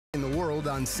sold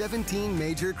on 17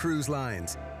 major cruise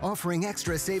lines, offering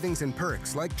extra savings and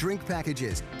perks like drink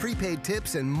packages, prepaid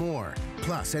tips, and more.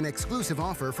 Plus, an exclusive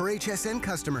offer for HSN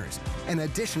customers, an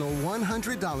additional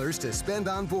 $100 to spend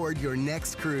on board your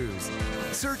next cruise.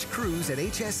 Search cruise at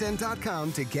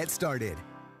hsn.com to get started.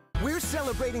 We're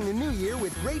celebrating the new year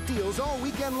with great deals all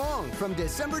weekend long. From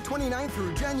December 29th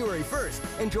through January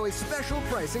 1st, enjoy special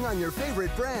pricing on your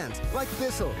favorite brands like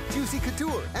Bissell, Juicy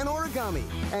Couture, and Origami.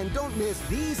 And don't miss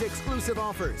these exclusive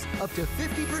offers. Up to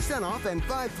 50% off and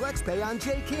 5 flex pay on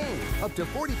J. King. Up to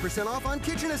 40% off on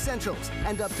kitchen essentials.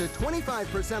 And up to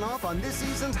 25% off on this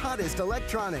season's hottest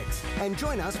electronics. And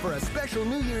join us for a special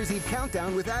New Year's Eve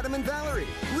countdown with Adam and Valerie.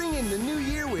 Ring in the new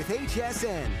year with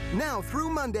HSN. Now through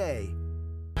Monday.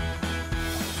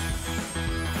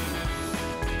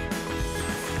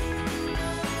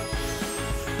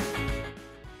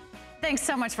 Thanks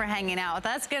so much for hanging out with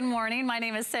us. Good morning. My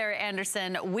name is Sarah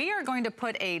Anderson. We are going to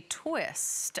put a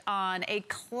twist on a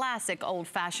classic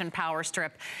old-fashioned power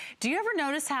strip. Do you ever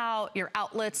notice how your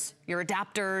outlets, your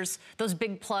adapters, those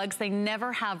big plugs, they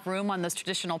never have room on those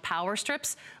traditional power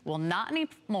strips? Well, not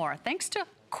anymore, thanks to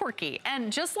quirky.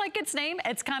 And just like its name,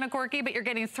 it's kind of quirky, but you're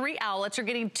getting 3 outlets, you're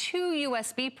getting 2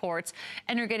 USB ports,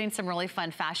 and you're getting some really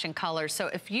fun fashion colors. So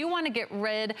if you want to get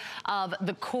rid of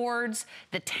the cords,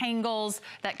 the tangles,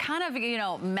 that kind of, you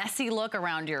know, messy look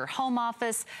around your home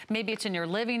office, maybe it's in your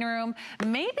living room,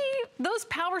 maybe those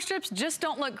power strips just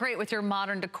don't look great with your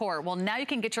modern decor. Well, now you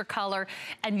can get your color,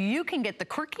 and you can get the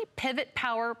quirky pivot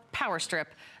power strip.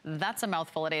 That's a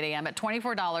mouthful at 8 a.m. at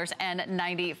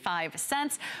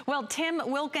 $24.95. Well, Tim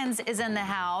Wilkins is in the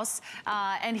house,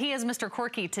 and he is Mr.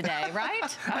 Quirky today,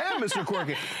 right? I am Mr.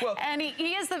 Quirky. Well, and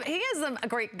he is a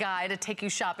great guy to take you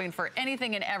shopping for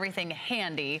anything and everything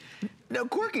handy. Now,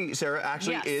 Quirky, Sarah,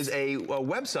 actually is a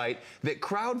website that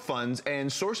crowdfunds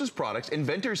and sources products.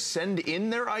 Inventors send in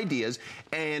their ideas,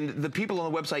 and the people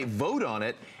on the website vote on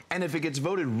it. And if it gets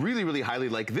voted really, really highly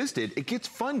like this did, it gets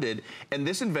funded. And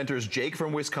this inventor is Jake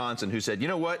from Wisconsin, who said, you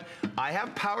know what? I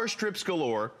have power strips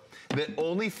galore that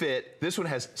only fit, this one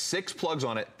has 6 plugs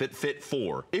on it that fit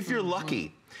 4, if you're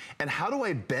lucky. And how do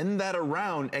I bend that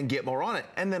around and get more on it?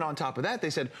 And then on top of that, they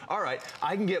said, all right,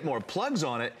 I can get more plugs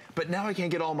on it, but now I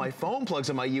can't get all my phone plugs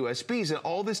and my USBs and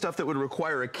all this stuff that would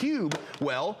require a cube.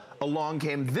 Well, along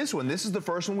came this one. This is the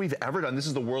first one we've ever done. This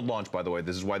is the world launch, by the way.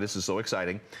 This is why this is so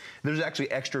exciting. There's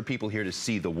actually extra people here to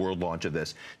see the world launch of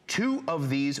this. 2 of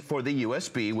these for the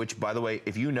USB, which, by the way,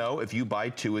 if you buy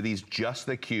 2 of these, just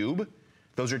the cube,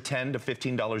 those are $10 to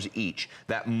 $15 each.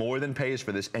 That more than pays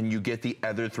for this, and you get the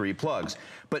other 3 plugs.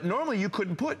 But normally you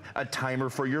couldn't put a timer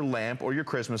for your lamp or your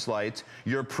Christmas lights,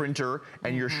 your printer,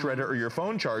 and your shredder or your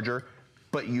phone charger,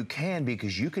 but you can,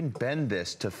 because you can bend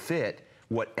this to fit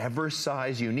whatever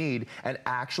size you need and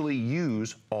actually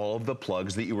use all of the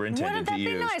plugs that you were intended to use.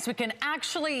 Wouldn't that be nice? We can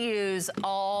actually use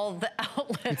all the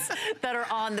outlets that are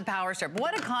on the power strip.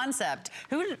 What a concept.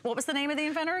 What was the name of the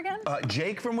inventor again?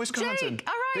 Jake from Wisconsin. Jake,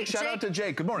 all right. Big shout out to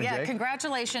Jake. Good morning, Jake. Yeah,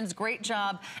 congratulations, great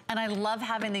job. And I love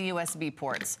having the USB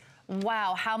ports.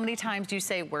 Wow, how many times do you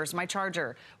say, where's my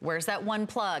charger? Where's that one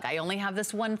plug? I only have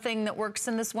this one thing that works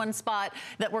in this one spot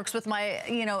that works with my,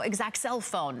 exact cell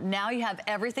phone. Now you have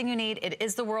everything you need. It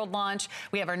is the world launch.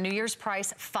 We have our New Year's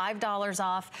price, $5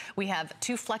 off. We have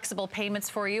 2 flexible payments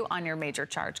for you on your major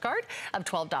charge card of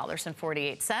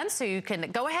 $12.48. So you can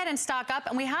go ahead and stock up.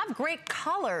 And we have great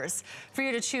colors for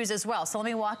you to choose as well. So let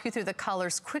me walk you through the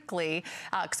colors quickly,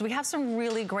 because we have some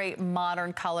really great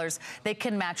modern colors. They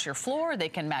can match your floor. They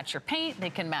can match your paint, they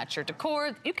can match your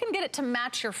decor. You can get it to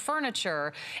match your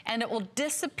furniture, and it will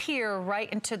disappear right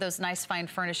into those nice fine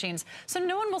furnishings, so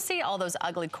no one will see all those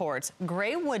ugly cords.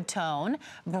 Gray wood tone,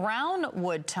 brown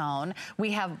wood tone, we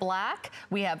have black,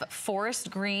 we have forest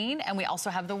green, and we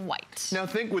also have the white. Now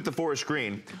think with the forest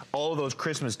green, all of those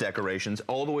Christmas decorations,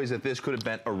 all the ways that this could have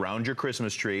been around your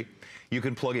Christmas tree. You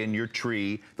can plug in your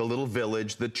tree, the little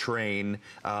village, the train.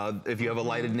 If you have a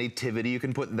lighted nativity, you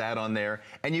can put that on there.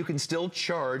 And you can still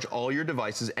charge all your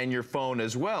devices and your phone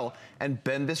as well, and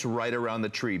bend this right around the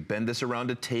tree, bend this around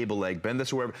a table leg, bend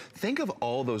this wherever. Think of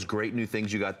all those great new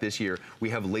things you got this year. We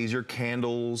have laser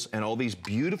candles and all these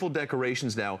beautiful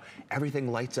decorations now. Everything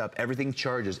lights up, everything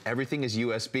charges, everything is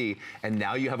USB, and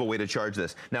now you have a way to charge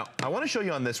this. Now, I want to show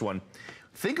you on this one.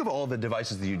 Think of all the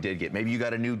devices that you did get. Maybe you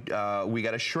got a new, we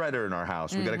got a shredder in our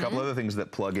house. We got a couple other things that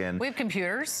plug in. We have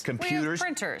computers. We have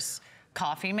printers.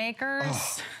 Coffee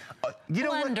makers. You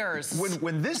know blenders. what?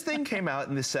 When this thing came out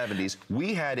in the 70s,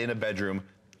 we had in a bedroom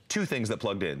two things that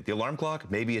plugged in. The alarm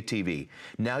clock, maybe a TV.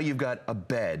 Now you've got a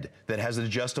bed that has an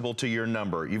adjustable to your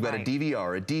number. You've got a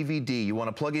DVR, a DVD. You want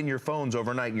to plug in your phones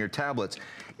overnight and your tablets.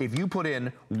 If you put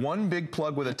in one big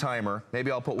plug with a timer,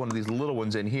 maybe I'll put one of these little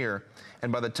ones in here,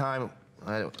 and by the time,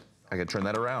 I gotta turn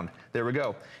that around. There we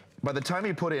go. By the time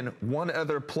you put in one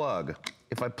other plug,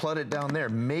 if I plug it down there,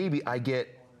 maybe I get,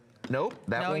 nope,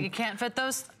 that one. No, you can't fit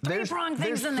those three-prong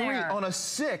things in there. There's three on a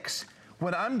 6.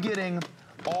 When I'm getting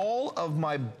all of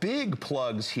my big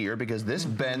plugs here, because this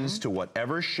bends to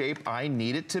whatever shape I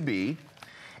need it to be,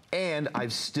 and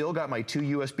I've still got my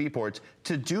 2 USB ports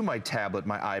to do my tablet,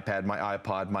 my iPad, my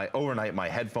iPod, my overnight, my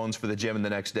headphones for the gym and the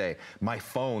next day, my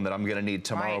phone that I'm gonna need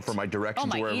tomorrow for my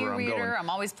directions wherever I'm going. I'm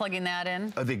always plugging that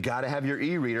in. They gotta have your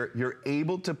e-reader. You're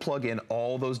able to plug in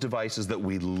all those devices that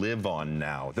we live on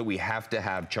now, that we have to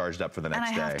have charged up for the next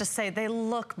day. And I have to say, they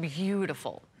look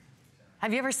beautiful.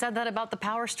 Have you ever said that about the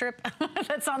power strip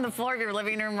that's on the floor of your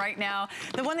living room right now?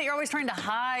 The one that you're always trying to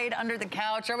hide under the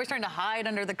couch. You're always trying to hide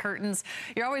under the curtains.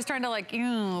 You're always trying to like,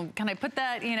 can I put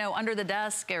that, under the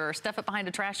desk or stuff it behind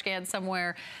a trash can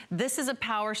somewhere? This is a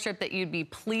power strip that you'd be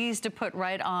pleased to put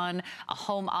right on a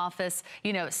home office.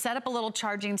 Set up a little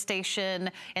charging station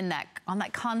on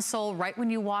that console right when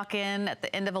you walk in at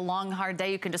the end of a long, hard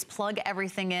day. You can just plug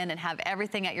everything in and have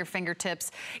everything at your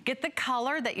fingertips. Get the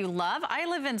color that you love. I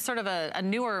live in sort of a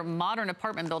newer modern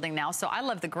apartment building now, so I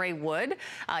love the gray wood.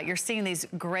 You're seeing these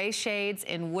gray shades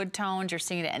in wood tones. You're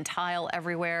seeing it in tile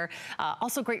everywhere.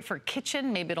 Also great for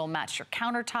kitchen. Maybe it'll match your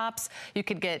countertops. You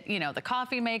could get, the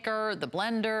coffee maker, the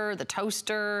blender, the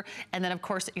toaster, and then of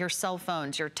course your cell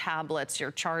phones, your tablets,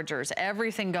 your chargers,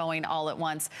 everything going all at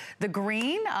once. The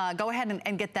green, go ahead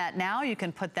and get that now. You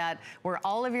can put that where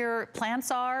all of your plants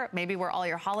are, maybe where all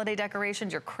your holiday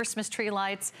decorations, your Christmas tree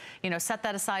lights, set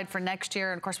that aside for next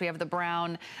year. And of course we have the brown.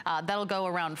 That'll go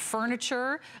around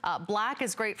furniture. Black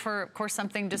is great for, of course,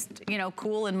 something just,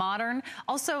 cool and modern.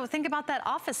 Also, think about that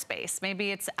office space.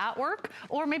 Maybe it's at work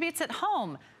or maybe it's at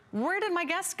home. Where did my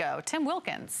guest go? Tim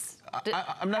Wilkins.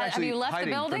 I'm not actually have you left hiding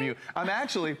the building? from you.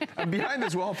 I'm behind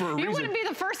this wall for a reason. You wouldn't be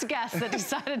the first guest that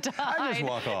decided to hide. I just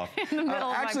walk off. In the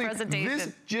middle of my presentation.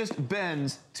 This just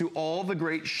bends to all the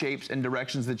great shapes and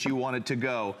directions that you want it to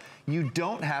go. You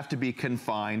don't have to be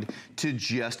confined to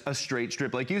just a straight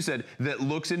strip, like you said, that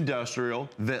looks industrial,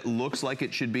 that looks like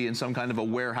it should be in some kind of a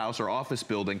warehouse or office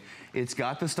building. It's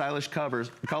got the stylish colors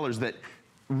that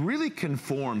really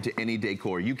conform to any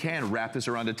decor. You can wrap this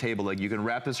around a table leg, you can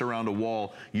wrap this around a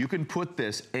wall, you can put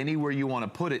this anywhere you want to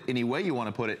put it, any way you want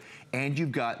to put it, and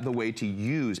you've got the way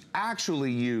to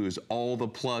actually use all the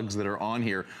plugs that are on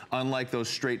here, unlike those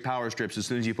straight power strips. As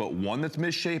soon as you put one that's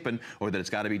misshapen or that it's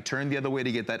got to be turned the other way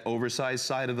to get that oversized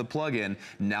side of the plug in,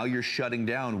 now you're shutting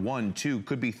down 1, 2,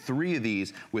 could be 3 of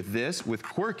these. With this, with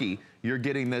Quirky, you're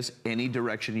getting this any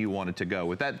direction you want it to go.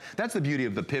 With that, that's the beauty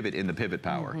of the pivot in the Pivot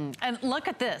Power. And look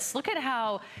at this. Look at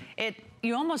how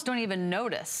you almost don't even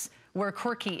notice where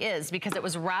Quirky is because it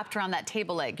was wrapped around that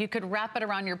table leg. You could wrap it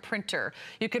around your printer.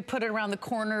 You could put it around the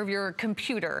corner of your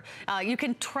computer. You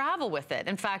can travel with it.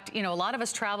 In fact, a lot of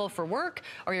us travel for work,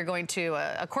 or you're going to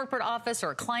a corporate office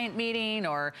or a client meeting,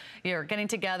 or you're getting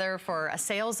together for a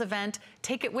sales event.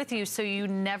 Take it with you so you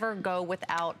never go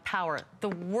without power. The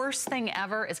worst thing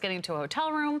ever is getting to a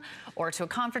hotel room or to a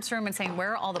conference room and saying,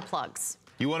 where are all the plugs?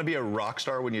 You want to be a rock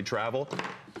star when you travel?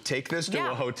 Take this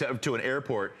to a hotel, to an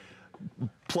airport,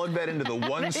 plug that into the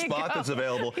one spot that's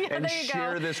available, and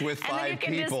share this with 5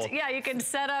 people. You can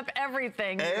set up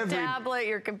everything. Your tablet,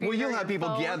 your computer. Well, you'll have people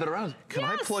phone. gather around. Can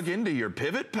I plug into your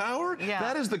Pivot Power? Yeah.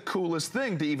 That is the coolest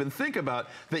thing to even think about,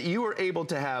 that you are able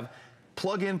to have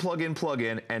plug in, plug in, plug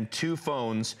in, and 2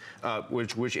 phones,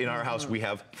 which in our house we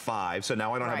have 5. So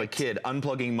now I don't have a kid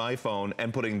unplugging my phone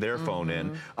and putting their phone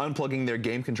in, unplugging their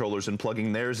game controllers and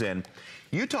plugging theirs in.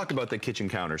 You talk about the kitchen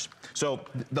counters. So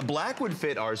the black would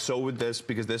fit ours, so would this,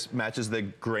 because this matches the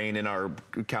grain in our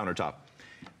countertop.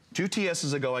 2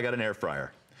 TSs ago, I got an air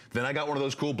fryer. Then I got one of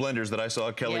those cool blenders that I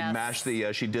saw Kelly mash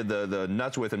she did the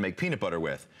nuts with and make peanut butter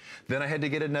with. Then I had to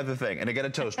get another thing, and I got a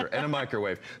toaster and a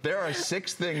microwave. There are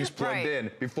 6 things plugged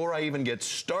in before I even get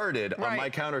started on my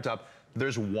countertop.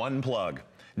 There's 1 plug.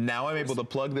 Now I'm able to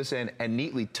plug this in and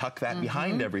neatly tuck that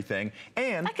behind everything.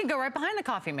 And I can go right behind the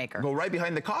coffee maker. Go right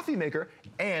behind the coffee maker.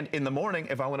 And in the morning,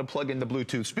 if I want to plug in the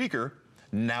Bluetooth speaker,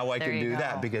 now I can do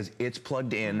that because it's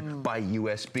plugged in by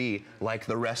USB like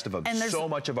the rest of them. And so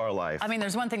much of our life. I mean,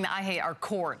 there's one thing that I hate are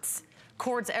cords.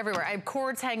 cords everywhere. I have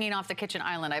cords hanging off the kitchen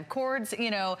island. I have cords,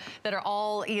 you know, that are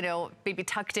all, you know, maybe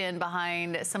tucked in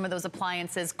behind some of those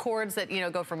appliances. Cords that, you know,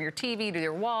 go from your TV to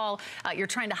your wall. You're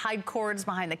trying to hide cords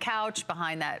behind the couch,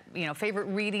 behind that, you know, favorite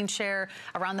reading chair,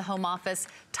 around the home office.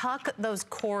 Tuck those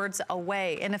cords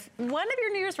away. And if one of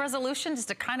your New Year's resolutions is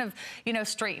to kind of, you know,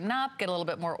 straighten up, get a little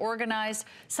bit more organized,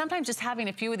 sometimes just having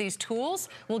a few of these tools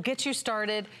will get you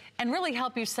started and really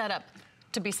help you set up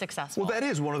to be successful. Well, that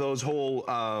is one of those whole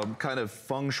kind of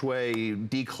feng shui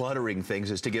decluttering things,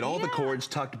 is to get all the cords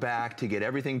tucked back, to get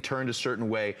everything turned a certain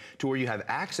way to where you have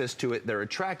access to it, they're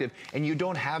attractive, and you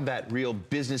don't have that real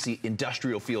businessy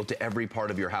industrial feel to every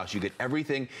part of your house. You get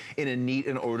everything in a neat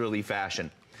and orderly fashion.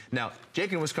 Now,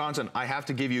 Jake in Wisconsin, I have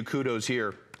to give you kudos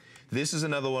here. This is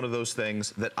another one of those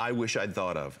things that I wish I'd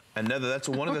thought of. Another, that's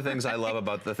one of the things I love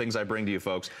about the things I bring to you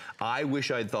folks. I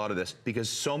wish I'd thought of this, because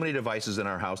so many devices in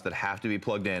our house that have to be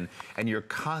plugged in, and you're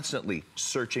constantly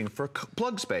searching for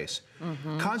plug space.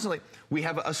 Constantly. We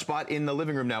have a spot in the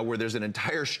living room now where there's an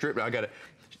entire strip. I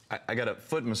got a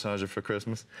foot massager for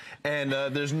Christmas, and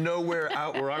there's nowhere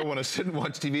out where I want to sit and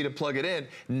watch TV to plug it in.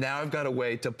 Now I've got a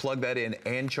way to plug that in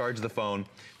and charge the phone.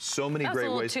 So many great ways. That's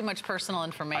a little too much personal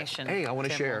information. Hey, I want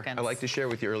to share. Wilkins. I like to share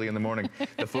with you early in the morning.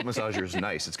 The foot massager is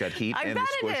nice. It's got heat and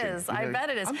it's squishy. I bet it is. I bet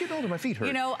it is. I'm getting older. My feet hurt.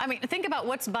 You know, I mean, think about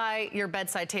what's by your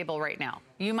bedside table right now.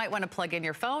 You might want to plug in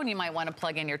your phone. You might want to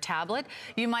plug in your tablet.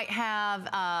 You might have,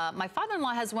 my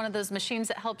father-in-law has one of those machines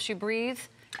that helps you breathe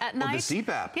at night. Oh, the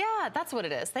CPAP. Yeah, that's what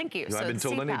it is. Thank you. I've been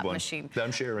told I need one. Machine.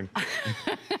 I'm sharing.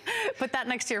 Put that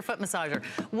next to your foot massager.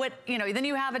 What, you know, then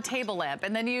you have a table lamp,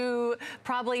 and then you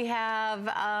probably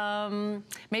have,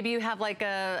 maybe you have like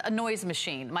a noise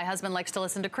machine. My husband likes to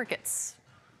listen to crickets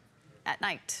at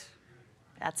night.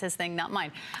 That's his thing, not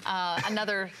mine.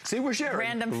 Another See, we're sharing.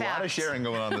 Random fact. A lot of sharing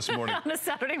going on this morning. On a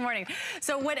Saturday morning.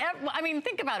 So whatever, I mean,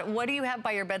 think about it. What do you have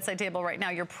by your bedside table right now?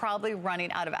 You're probably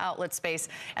running out of outlet space.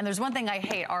 And there's one thing I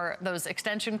hate, are those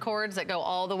extension cords that go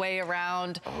all the way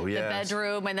around the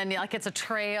bedroom, and then like it's a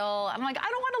trail. I'm like, I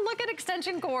don't want to look at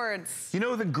extension cords. You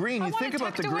know, the green, you think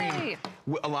about the green. Away.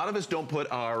 A lot of us don't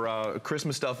put our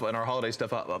Christmas stuff and our holiday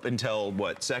stuff up until,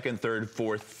 what, 2nd, 3rd,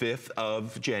 4th, 5th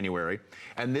of January.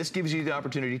 And this gives you the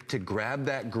opportunity to grab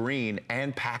that green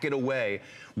and pack it away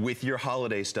with your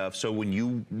holiday stuff. So when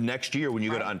you, next year, when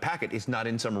you go to unpack it, it's not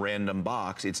in some random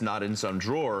box. It's not in some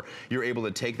drawer. You're able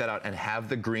to take that out and have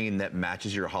the green that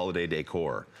matches your holiday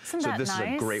decor. Isn't that this nice?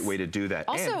 is a great way to do that.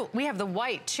 Also, we have the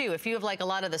white too. If you have like a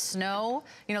lot of the snow,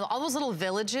 you know, all those little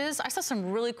villages. I saw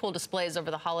some really cool displays over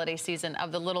the holiday season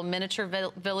of the little miniature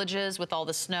villages with all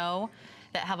the snow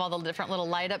that have all the different little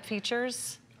light up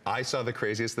features. I saw the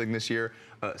craziest thing this year.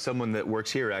 Someone that works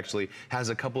here actually has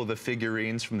a couple of the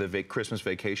figurines from the Christmas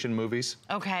Vacation movies.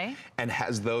 Okay. And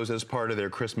has those as part of their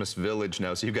Christmas village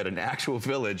now. So you've got an actual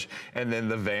village and then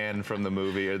the van from the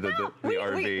movie, or the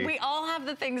RV. We all have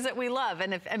the things that we love.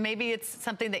 And maybe it's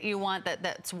something that you want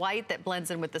that's white, that blends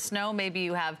in with the snow. Maybe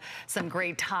you have some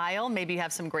gray tile. Maybe you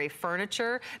have some gray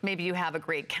furniture. Maybe you have a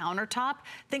great countertop.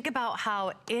 Think about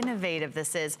how innovative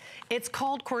this is. It's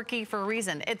called quirky for a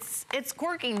reason. It's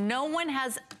quirky. No one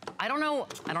has, I don't know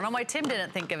why Tim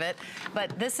didn't think of it,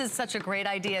 but this is such a great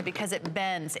idea because it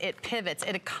bends, it pivots,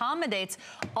 it accommodates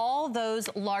all those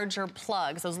larger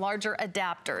plugs, those larger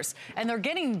adapters, and they're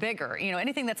getting bigger. You know,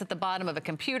 anything that's at the bottom of a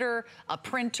computer, a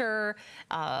printer,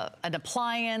 an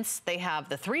appliance, they have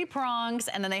the 3 prongs,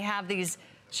 and then they have these.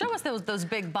 Show us those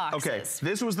big boxes. Okay,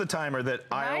 this was the timer that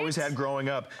I always had growing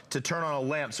up to turn on a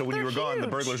lamp, so when you were gone, the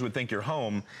burglars would think you're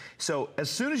home. So as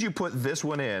soon as you put this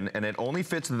one in, and it only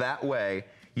fits that way,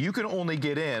 you can only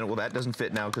get in, well, that doesn't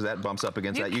fit now because that bumps up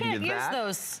against that. You can get that,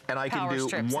 those and I can do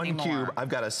one cube. I've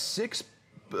got a 6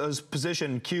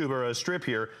 position cube or a strip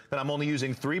here that I'm only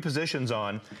using 3 positions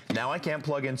on. Now I can't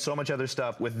plug in so much other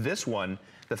stuff. With this one,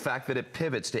 the fact that it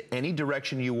pivots to any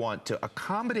direction you want to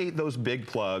accommodate those big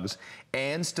plugs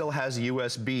and still has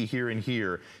USB here and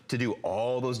here to do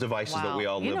all those devices that we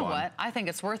all live on. You know what? I think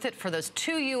it's worth it for those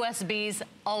 2 USBs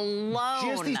alone.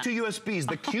 Just these 2 USBs.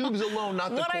 The cubes alone, not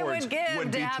the cords, what I would give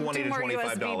would be to have $20 2 to more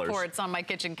 $25. USB ports on my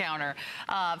kitchen counter.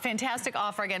 Fantastic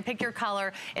offer. Again, pick your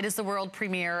color. It is the world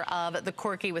premiere of the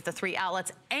Quirky with the 3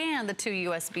 outlets and the 2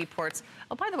 USB ports.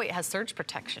 Oh, by the way, it has surge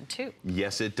protection too.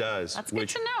 Yes, it does. That's good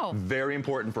to know. Very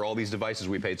important for all these devices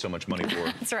we paid so much money for.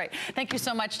 That's right. Thank you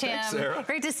so much, Tim. Thanks, Sarah.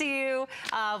 Great to see you.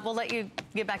 We'll let you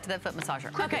get back to that foot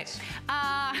massager. Crickets.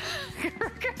 Okay.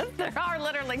 There are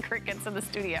literally crickets in the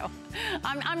studio.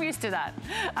 I'm used to that.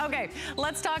 Okay,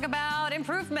 let's talk about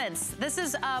improvements. This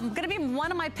is going to be one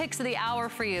of my picks of the hour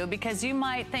for you because you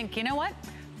might think, you know what?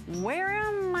 where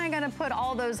am I gonna put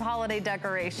all those holiday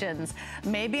decorations?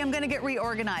 Maybe I'm gonna get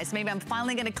reorganized. Maybe I'm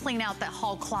finally gonna clean out that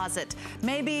hall closet.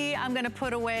 Maybe I'm gonna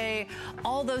put away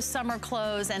all those summer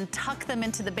clothes and tuck them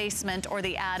into the basement or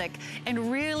the attic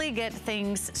and really get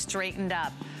things straightened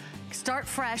up. Start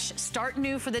fresh, start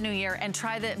new for the new year, and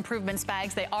try the improvements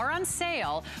bags. They are on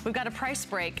sale. We've got a price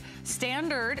break.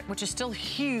 Standard, which is still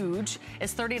huge,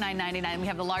 is $39.99. We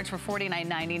have the large for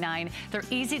 $49.99. They're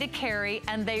easy to carry,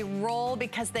 and they roll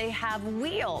because they have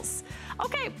wheels.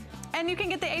 Okay, and you can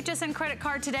get the HSN credit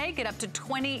card today. Get up to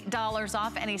 $20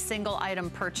 off any single item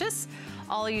purchase.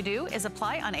 All you do is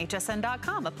apply on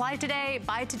hsn.com. Apply today,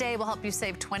 buy today will help you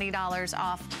save $20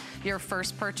 off your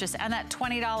first purchase. And that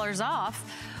 $20 off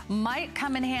might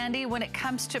come in handy when it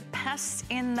comes to pests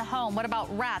in the home. What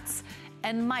about rats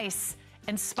and mice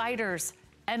and spiders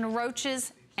and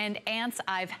roaches and ants?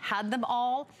 I've had them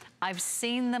all. I've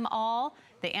seen them all.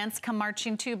 The ants come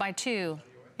marching 2 by 2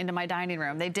 into my dining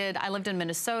room. They did. I lived in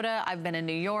Minnesota. I've been in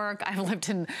New York. I lived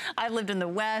in the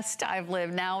West. I've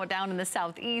lived now down in the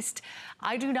Southeast.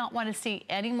 I do not want to see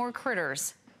any more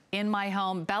critters in my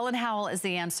home. Bell & Howell is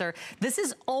the answer. This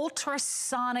is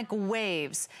ultrasonic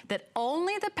waves that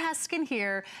only the pests can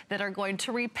hear that are going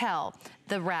to repel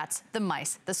the rats, the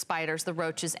mice, the spiders, the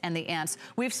roaches, and the ants.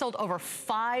 We've sold over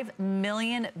 5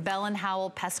 million Bell &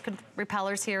 Howell pest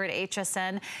repellers here at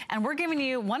HSN, and we're giving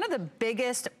you one of the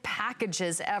biggest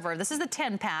packages ever. This is the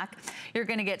 10-pack. You're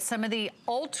gonna get some of the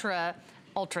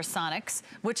ultrasonics,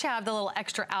 which have the little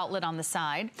extra outlet on the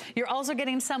side. You're also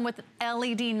getting some with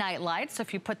LED night lights. So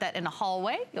if you put that in a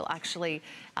hallway, you'll actually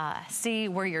see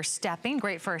where you're stepping.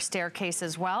 Great for a staircase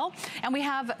as well. And we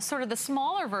have sort of the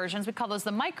smaller versions. We call those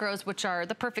the micros, which are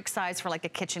the perfect size for like a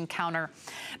kitchen counter.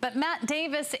 But Matt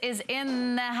Davis is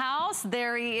in the house.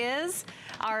 There he is,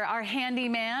 our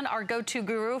handyman, our go-to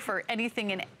guru for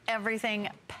anything and everything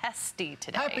pesty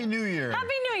today. Happy New Year. Happy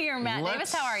New Year, Matt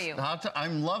Davis. How are you?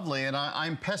 I'm lovely, and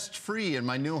I'm pest-free in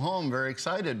my new home. Very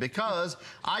excited because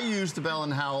I use the Bell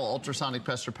 & Howell ultrasonic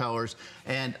pest repellers,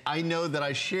 and I know that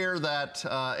I share that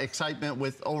excitement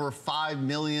with over 5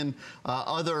 million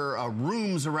other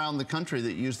rooms around the country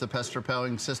that use the pest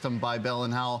repelling system by Bell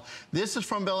 & Howell. This is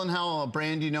from Bell & Howell, a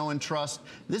brand you know and trust.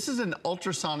 This is an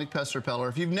ultrasonic pest repeller.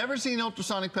 If you've never seen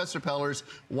ultrasonic pest repellers,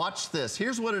 watch this.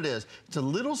 Here's what it is. It's a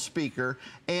little speaker,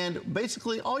 and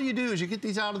basically all you do is you get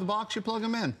these out of the box, you plug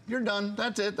them in. You're done.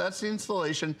 That's it. That's the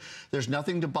installation. There's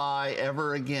nothing to buy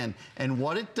ever again. And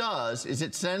what it does is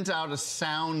it sends out a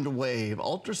sound wave.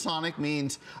 Ultrasonic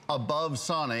means above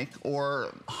sonic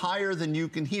or higher than you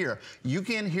can hear. You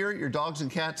can't hear it, your dogs and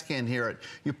cats can't hear it.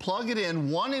 You plug it in,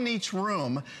 one in each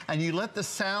room, and you let the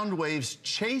sound waves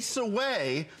chase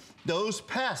away those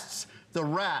pests, the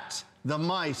rats, the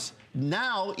mice,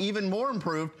 now even more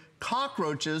improved,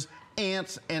 cockroaches,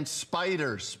 ants, and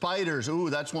spiders. Spiders,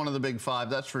 ooh, that's one of the big 5,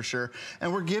 that's for sure.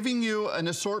 And we're giving you an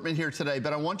assortment here today,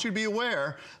 but I want you to be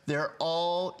aware they're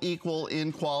all equal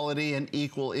in quality and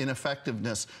equal in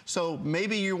effectiveness. So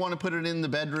maybe you want to put it in the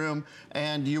bedroom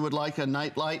and you would like a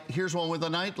night light. Here's one with a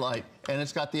night light, and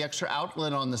it's got the extra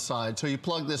outlet on the side. So you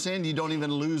plug this in, you don't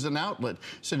even lose an outlet.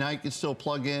 So now you can still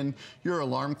plug in your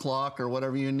alarm clock or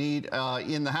whatever you need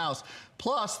in the house.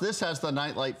 Plus, this has the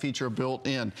nightlight feature built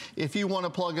in. If you want to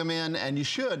plug them in, and you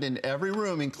should in every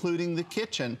room, including the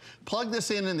kitchen, plug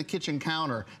this in the kitchen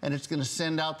counter, and it's going to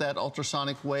send out that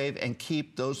ultrasonic wave and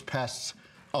keep those pests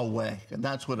away. And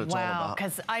that's what it's all about. Wow,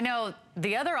 because I know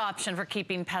the other option for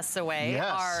keeping pests away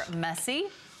are messy,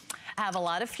 have a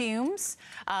lot of fumes,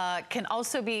 can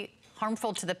also be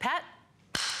harmful to the pet.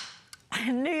 I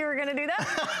knew you were going to do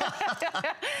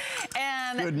that.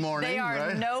 And good morning, they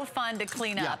are no fun to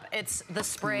clean up. It's the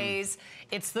sprays,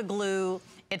 it's the glue,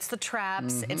 it's the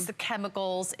traps, it's the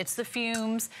chemicals, it's the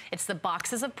fumes, it's the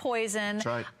boxes of poison. That's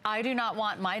right. I do not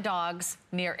want my dogs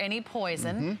near any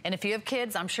poison. And if you have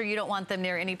kids, I'm sure you don't want them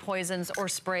near any poisons or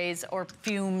sprays or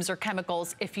fumes or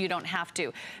chemicals if you don't have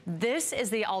to. This is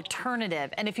the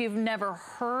alternative. And if you've never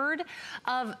heard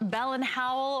of Bell &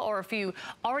 Howell, or if you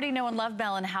already know and love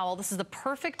Bell & Howell, this is the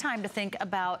perfect time to think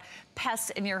about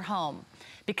pests in your home.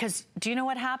 Because do you know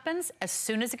what happens? As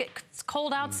soon as it gets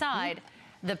cold outside,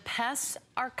 the pests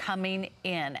are coming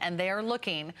in, and they are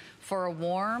looking for a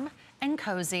warm and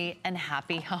cozy and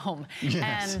happy home.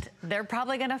 And they're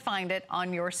probably gonna find it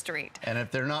on your street. And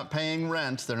if they're not paying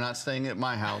rent, they're not staying at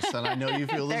my house. And I know you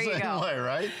feel the same way,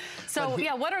 right? So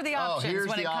yeah, what are the options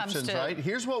when it comes to? Right?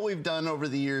 Here's what we've done over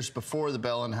the years before the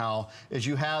Bell and Howell is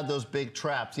you had those big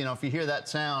traps. You know, if you hear that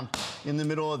sound in the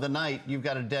middle of the night, you've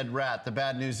got a dead rat. The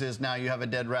bad news is now you have a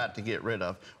dead rat to get rid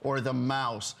of, or the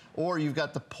mouse, or you've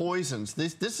got the poisons.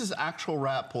 This is actual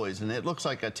rat poison. It looks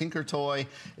like a Tinker toy.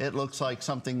 It looks like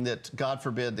something that, God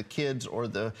forbid, the kids or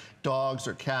the dogs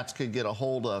or cats could get a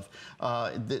hold of.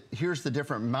 Here's the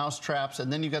different mouse traps,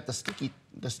 and then you got the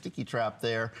sticky trap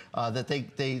there that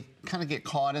they kind of get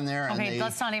caught in there. Okay,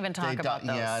 let's not even talk about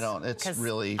those. Yeah, I don't. It's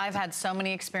really. I've had so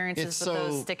many experiences with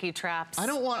those sticky traps. I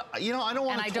don't want. You know, I don't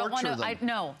want to torture them.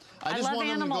 No, I just love want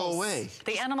animals. them to go away.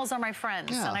 The animals are my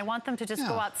friends, and I want them to just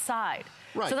go outside.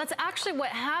 Right. So that's actually what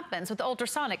happens with the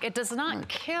ultrasonic. It does not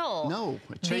kill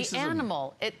the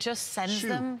animal. It just sends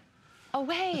them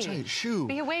away. That's right, shoo.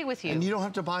 Be away with you. And you don't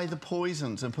have to buy the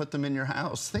poisons and put them in your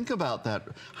house. Think about that.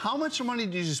 How much money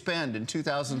did you spend in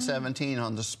 2017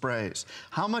 on the sprays?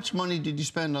 How much money did you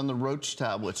spend on the roach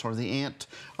tablets or the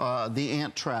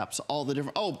ant traps? All the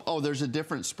different. Oh, there's a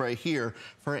different spray here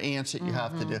for ants that you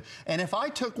have to do. And if I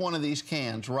took one of these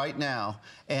cans right now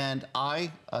and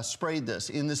I sprayed this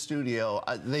in the studio,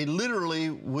 they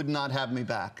literally would not have me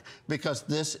back because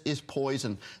this is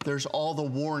poison. There's all the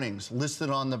warnings listed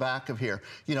on the back of here.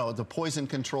 You know, the poison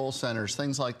control centers,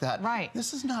 things like that. Right.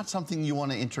 This is not something you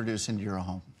want to introduce into your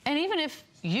home. And even if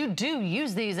you do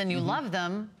use these and you love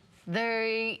them,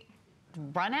 they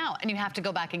run out and you have to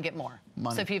go back and get more.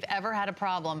 Money. So if you've ever had a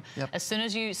problem, as soon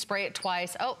as you spray it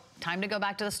twice, time to go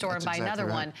back to the store and buy another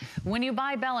one. When you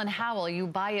buy Bell & Howell, you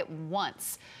buy it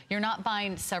once. You're not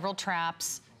buying several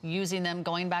traps, using them,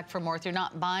 going back for more. You're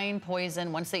not buying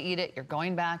poison. Once they eat it, you're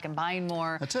going back and buying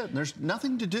more. That's it. There's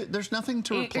nothing to do. There's nothing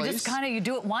to replace. You're just kind of, you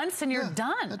do it once and you're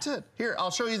done. That's it. Here, I'll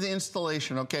show you the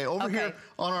installation, okay? Over here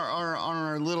on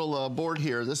our little board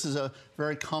here, this is a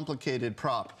very complicated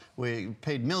prop. We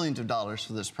paid millions of dollars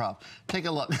for this prop. Take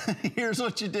a look. Here's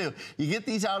what you do. You get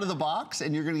these out of the box,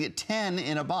 and you're going to get 10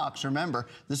 in a box. Remember,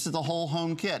 this is the whole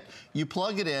home kit. You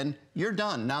plug it in, you're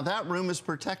done. Now, that room is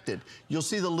protected. You'll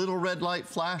see the little red light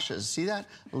flashes. See that?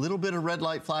 A little bit of red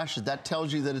light flashes. That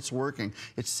tells you that it's working.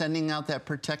 It's sending out that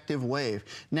protective wave.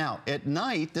 Now, at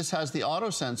night, this has the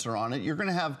auto sensor on it. You're going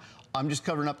to have... I'm just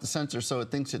covering up the sensor so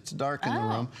it thinks it's dark in the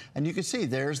room. And you can see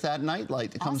there's that night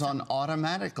light that comes on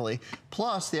automatically,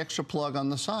 plus the extra plug on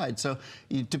the side. So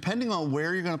depending on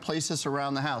where you're going to place this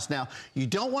around the house. Now, you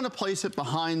don't want to place it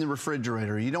behind the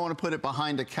refrigerator. You don't want to put it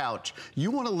behind a couch. You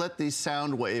want to let these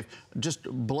sound wave just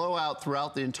blow out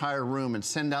throughout the entire room and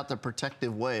send out the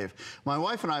protective wave. My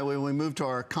wife and I, when we moved to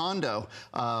our condo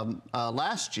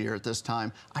last year at this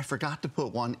time, I forgot to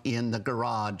put one in the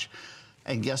garage.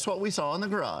 And guess what we saw in the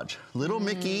garage? Little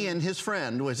Mickey and his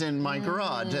friend was in my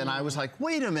garage, and I was like,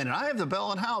 wait a minute, I have the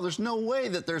Bell & Howell. There's no way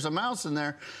that there's a mouse in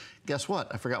there. Guess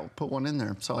what? I forgot to put one in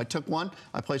there. So I took one,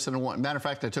 I placed it in one. Matter of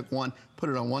fact, I took one, put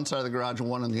it on one side of the garage and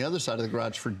one on the other side of the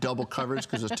garage for double coverage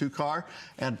because it's 2 car,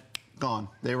 and gone.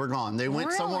 They were gone. They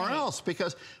went somewhere else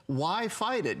because why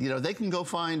fight it? You know, they can go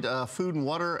find food and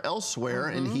water elsewhere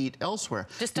and heat elsewhere.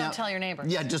 Just don't tell your neighbors.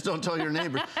 Yeah, just don't tell your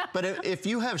neighbors. But if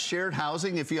you have shared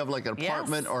housing, if you have like an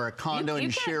apartment or a condo and you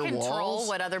share walls. You can't control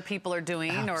what other people are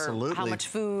doing or how much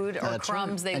food or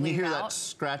crumbs they leave out. And you hear that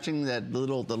scratching, the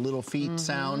little feet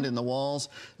sound in the walls.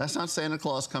 That's not Santa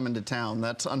Claus coming to town.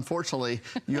 That's, unfortunately,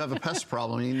 you have a pest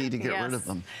problem. You need to get rid of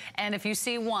them. And if you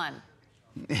see one,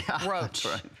 roach.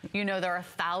 You know there are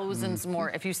thousands more.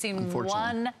 If you've seen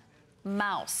one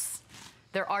mouse,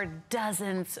 there are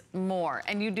dozens more.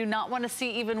 And you do not want to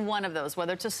see even one of those,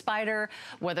 whether it's a spider,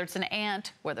 whether it's an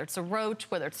ant, whether it's a roach,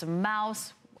 whether it's a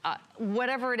mouse,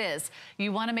 whatever it is,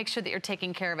 you want to make sure that you're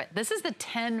taking care of it. This is the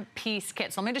 10-piece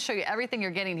kit. So let me just show you everything you're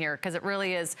getting here because it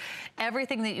really is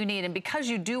everything that you need. And because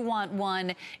you do want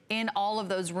one in all of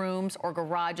those rooms or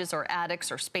garages or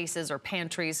attics or spaces or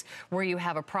pantries where you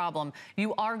have a problem,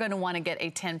 you are going to want to get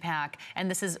a 10-pack. And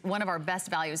this is one of our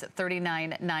best values at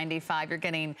 $39.95. You're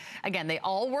getting, again, they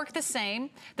all work the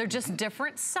same. They're just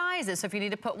different sizes. So if you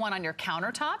need to put one on your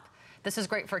countertop, this is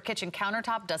great for a kitchen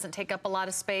countertop, doesn't take up a lot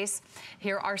of space.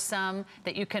 Here are some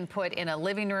that you can put in a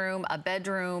living room, a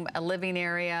bedroom, a living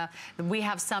area. We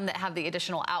have some that have the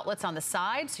additional outlets on the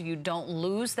side, so you don't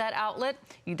lose that outlet.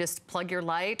 You just plug your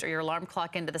light or your alarm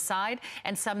clock into the side,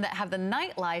 and some that have the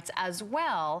night lights as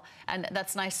well, and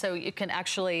that's nice so you can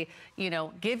actually, you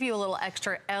know, give you a little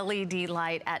extra LED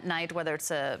light at night, whether it's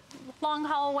a long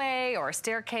hallway or a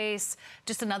staircase,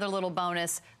 just another little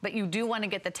bonus. But you do want to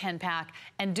get the 10-pack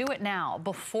and do it now.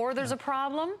 Before there's a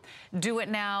problem, do it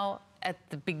now. at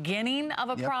the beginning of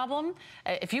a problem.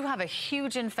 If you have a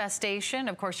huge infestation,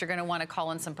 of course, you're going to want to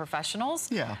call in some professionals.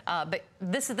 Yeah. But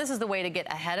this is the way to get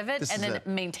ahead of it and then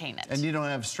maintain it. And you don't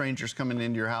have strangers coming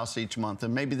into your house each month.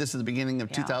 And maybe this is the beginning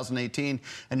of 2018,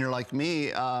 and you're like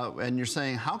me, and you're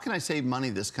saying, how can I save money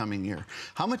this coming year?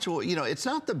 How much will, you know, it's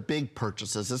not the big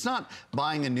purchases. It's not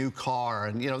buying a new car.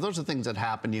 And, you know, those are things that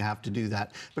happen. You have to do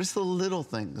that. But it's the little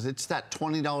things. It's that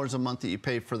 $20 a month that you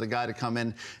pay for the guy to come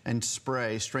in and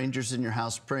spray. Strangers in your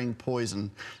house spraying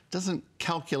poison doesn't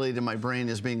calculate in my brain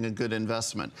as being a good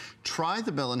investment. Try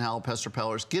the Bell & Howell pest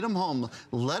repellers, get them home,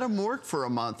 let them work for a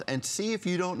month, and see if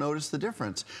you don't notice the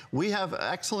difference. We have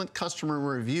excellent customer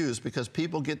reviews because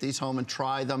people get these home and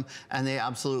try them, and they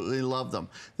absolutely love them.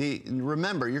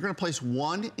 Remember, you're going to place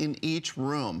one in each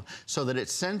room so that it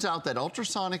sends out that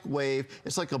ultrasonic wave.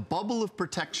 It's like a bubble of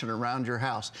protection around your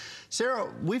house.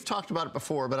 Sarah, we've talked about it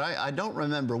before, but I don't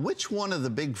remember. Which one of the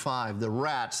big five, the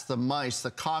rats, the mice,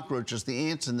 the cockroaches, the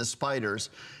ants, and the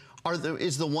spiders,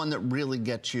 is the one that really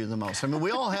gets you the most? I mean, we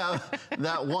all have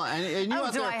that one, and you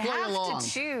out there play along. I have to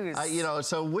choose? You know,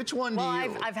 so which one do you?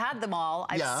 Well, I've had them all.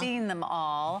 I've seen them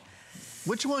all.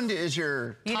 Which one is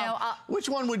your top? Which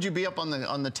one would you be up on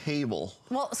the table?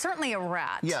 Well, certainly a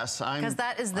rat. Yes, because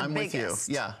that is the biggest. With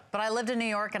you. Yeah. But I lived in New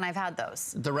York and I've had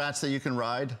those. The rats that you can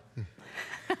ride?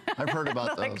 I've heard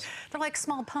about those. They're like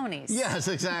small ponies. Yes,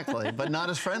 exactly, but not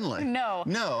as friendly. No.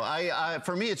 No,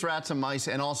 for me, it's rats and mice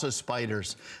and also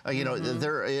spiders. You know,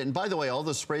 and by the way, all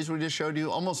the sprays we just showed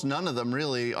you, almost none of them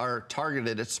really are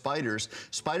targeted at spiders.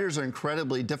 Spiders are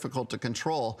incredibly difficult to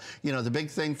control. You know, the big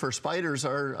thing for spiders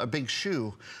are a big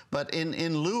shoe. But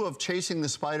in lieu of chasing the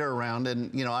spider around, and,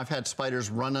 you know, I've had spiders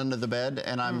run under the bed,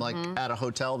 and I'm like at a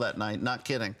hotel that night. Not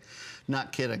kidding.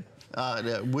 Not kidding.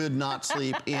 Would not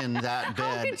sleep in that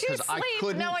bed because I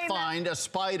couldn't find a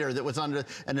spider that was under,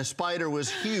 and the spider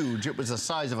was huge. It was the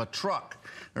size of a truck,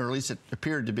 or at least it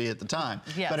appeared to be at the time.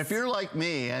 Yes. But if you're like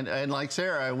me and like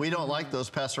Sarah, we don't like those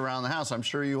pests around the house, I'm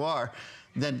sure you are,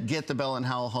 then get the Bell &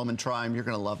 Howell home and try them. You're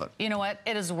going to love it. You know what?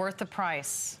 It is worth the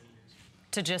price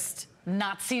to just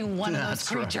not see one of those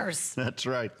creatures. Right. That's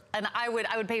right. And I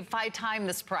would pay 5 times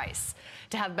this price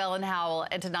to have Bell & Howell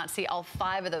and to not see all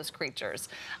 5 of those creatures.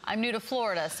 I'm new to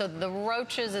Florida, so the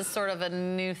roaches is sort of a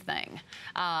new thing.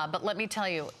 But let me tell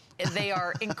you, they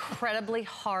are incredibly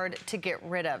hard to get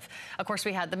rid of. Of course,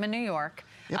 we had them in New York.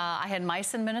 Yep. I had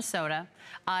mice in Minnesota.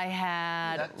 I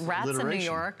had rats in New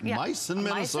York. Yeah. Mice in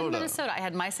Minnesota. Mice in Minnesota. I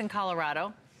had mice in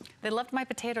Colorado. They loved my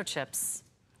potato chips.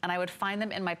 And I would find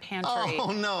them in my pantry.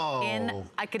 Oh, no.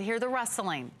 I could hear the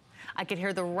rustling. I could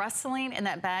hear the rustling in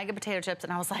that bag of potato chips,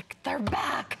 and I was like, they're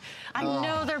back. I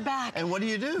know they're back. And what do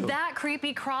you do? That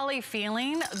creepy, crawly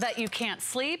feeling that you can't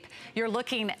sleep. You're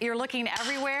looking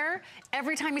everywhere.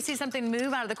 Every time you see something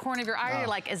move out of the corner of your eye, you're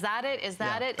like, is that it? Is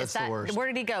that it? Is that the worst. Where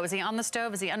did he go? Is he on the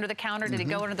stove? Is he under the counter? Did he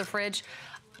go under the fridge?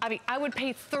 I mean, I would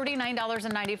pay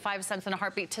 $39.95 in a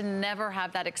heartbeat to never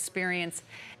have that experience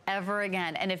ever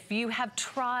again. And if you have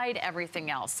tried everything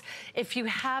else, if you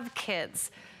have kids,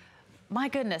 my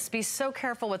goodness, be so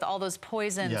careful with all those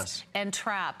poisons and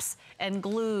traps and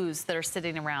glues that are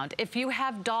sitting around. If you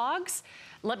have dogs,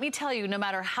 let me tell you, no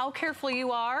matter how careful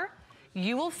you are,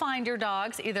 you will find your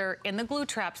dogs either in the glue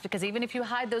traps, because even if you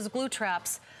hide those glue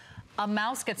traps, a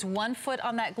mouse gets 1 foot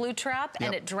on that glue trap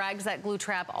and it drags that glue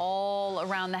trap all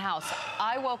around the house.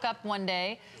 I woke up one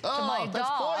day to my dog. That's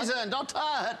poison, don't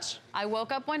touch. I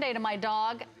woke up one day to my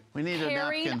dog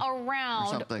carrying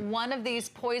around one of these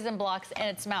poison blocks in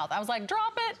its mouth. I was like,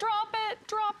 drop it, drop it,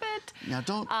 drop it. Now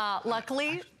don't.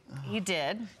 Luckily, he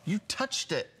did. You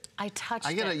touched it. I touched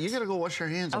it. You gotta go wash your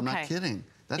hands, I'm not kidding.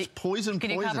 That's poison. Can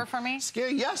you cover for me?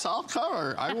 Scary. Yes, I'll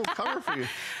cover. I will cover for you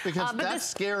because that's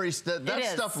scary. That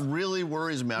stuff really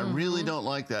worries me. I really don't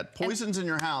like that. Poisons in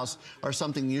your house are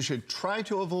something you should try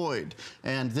to avoid,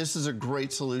 and this is a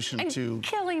great solution to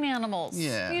killing animals.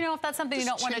 Yeah. You know, if that's something you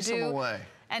don't want to do. Chase them away.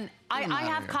 And I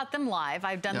have caught them live.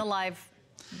 I've done the live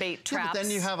bait traps. But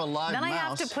then you have a live mouse. Then I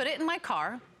have to put it in my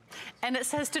car. And it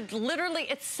says to literally,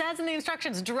 it says in the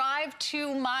instructions, drive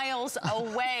 2 miles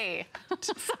away.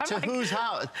 To whose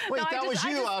house? Wait, that was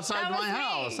you outside my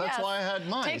house. That's why I had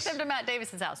mice. Take them to Matt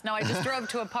Davis's house. No, I just drove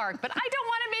to a park. But I don't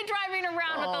want to be driving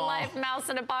around with a live mouse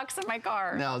in a box in my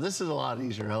car. No, this is a lot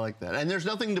easier. I like that. And there's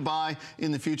nothing to buy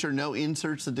in the future. No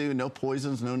inserts to do, no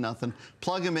poisons, no nothing.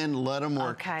 Plug them in, let them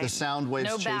work. The sound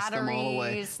waves chase them all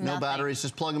away. No batteries,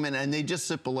 just plug them in. And they just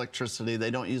sip electricity.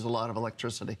 They don't use a lot of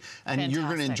electricity. And you're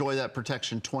going to enjoy that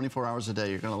protection 24 hours a day.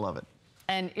 You're going to love it.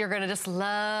 And you're gonna just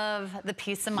love the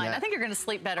peace of mind. Yeah. I think you're gonna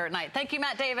sleep better at night. Thank you,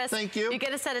 Matt Davis. Thank you. You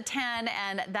get a set of 10,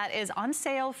 and that is on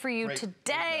sale for you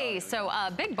today. So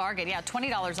big bargain, yeah,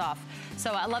 $20 off.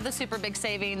 So I love the super big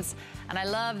savings, and I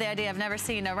love the idea. I've never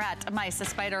seen a rat, a mice, a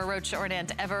spider, a roach, or an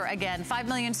ant ever again. 5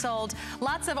 million sold.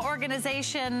 Lots of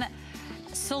organization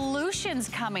solutions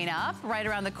coming up right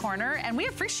around the corner, and we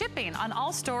have free shipping on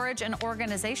all storage and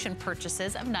organization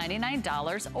purchases of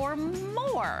 $99 or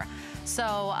more.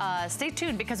 So stay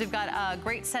tuned, because we've got a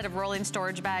great set of rolling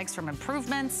storage bags from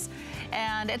Improvements,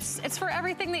 and it's for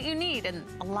everything that you need. And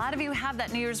a lot of you have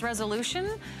that New Year's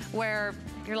resolution where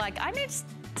you're like, I just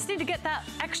need to get that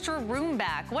extra room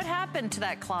back. What happened to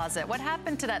that closet? What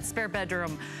happened to that spare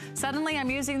bedroom? Suddenly I'm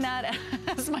using that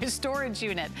as my storage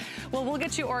unit. Well, we'll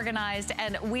get you organized,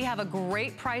 and we have a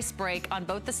great price break on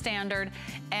both the standard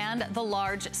and the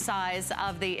large size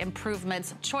of the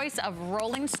Improvements choice of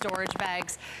rolling storage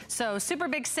bags. So super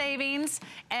big savings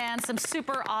and some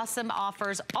super awesome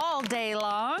offers all day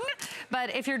long.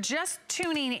 But if you're just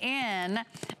tuning in,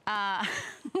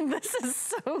 this is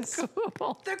so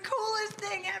cool. The coolest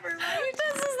thing ever, right?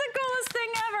 This is the coolest thing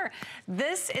ever.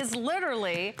 This is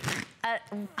literally a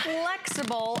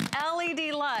flexible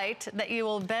LED light that you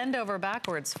will bend over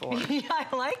backwards for. Yeah,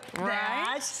 I like that.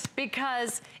 Right?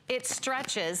 Because it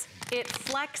stretches, it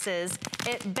flexes,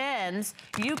 it bends.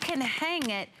 You can hang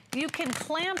it, you can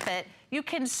clamp it, you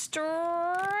can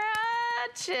stretch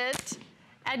it,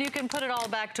 and you can put it all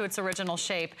back to its original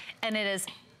shape. And it is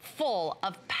full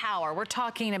of power. We're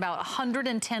talking about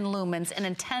 110 lumens, an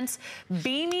intense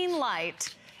beaming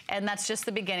light. And that's just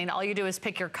the beginning. All you do is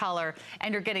pick your color,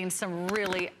 and you're getting some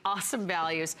really awesome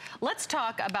values. Let's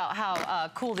talk about how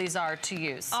cool these are to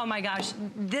use. Oh my gosh,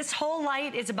 this whole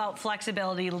light is about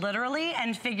flexibility, literally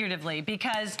and figuratively,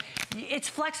 because it's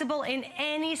flexible in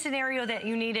any scenario that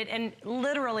you need it, and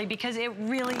literally because it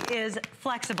really is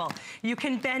flexible. You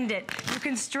can bend it, you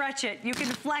can stretch it, you can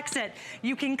flex it,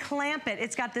 you can clamp it.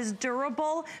 It's got this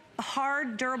durable,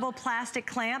 hard, durable plastic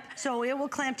clamp, so it will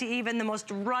clamp to even the most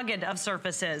rugged of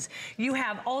surfaces. You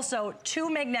have also 2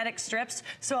 magnetic strips,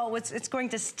 so it's going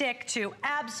to stick to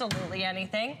absolutely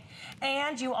anything.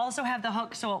 And you also have the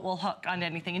hook, so it will hook on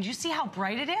anything. And you see how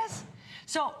bright it is?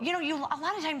 So, you know, a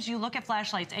lot of times you look at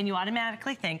flashlights and you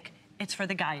automatically think it's for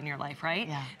the guy in your life, right?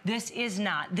 Yeah. This is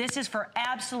not. This is for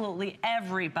absolutely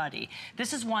everybody.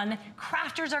 This is one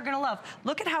crafters are gonna love.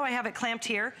 Look at how I have it clamped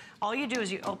here. All you do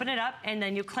is you open it up, and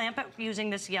then you clamp it using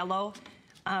this yellow,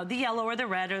 the yellow or the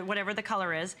red or whatever the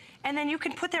color is, and then you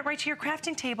can put that right to your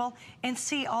crafting table and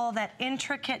see all that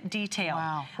intricate detail.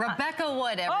 Wow. Rebecca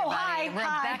Wood, everybody. Oh, hi.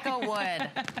 Rebecca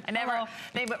Wood. I never,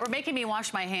 they were making me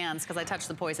wash my hands because I touched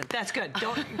the poison. That's good.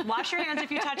 Don't wash your hands if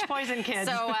you touch poison, kids.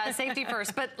 So safety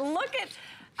first. But look at,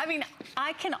 I mean,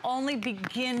 I can only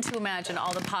begin to imagine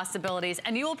all the possibilities,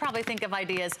 and you will probably think of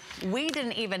ideas we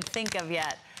didn't even think of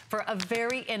yet for a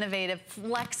very innovative,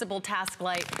 flexible task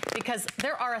light, because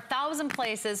there are 1,000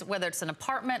 places, whether it's an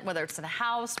apartment, whether it's in a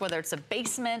house, whether it's a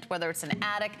basement, whether it's an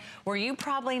attic, where you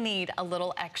probably need a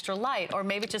little extra light, or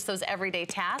maybe just those everyday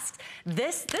tasks.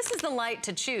 This is the light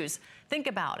to choose. Think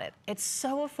about it. It's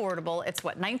so affordable. It's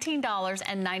what,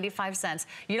 $19.95.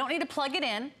 You don't need to plug it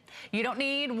in. You don't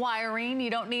need wiring. You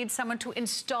don't need someone to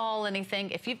install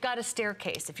anything. If you've got a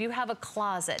staircase, if you have a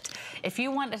closet, if you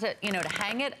want to, you know, to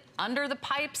hang it under the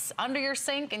pipes, under your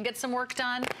sink, and get some work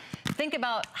done, think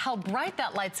about how bright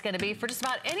that light's going to be for just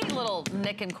about any little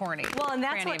nick and corny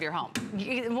cranny of your home.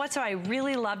 What I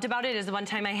really loved about it is the one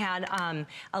time I had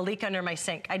a leak under my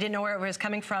sink. I didn't know where it was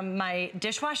coming from, my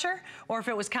dishwasher, or if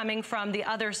it was coming from the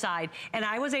other side. And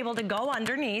I was able to go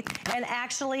underneath and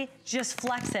actually just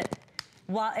flex it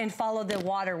and follow the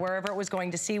water wherever it was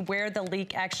going to see where the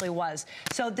leak actually was.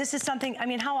 So this is something, I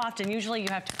mean, how often? Usually you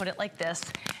have to put it like this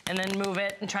and then move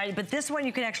it and try it. But this one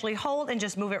you can actually hold and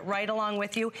just move it right along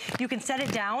with you. You can set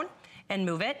it down and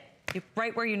move it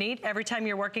right where you need. Every time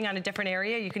you're working on a different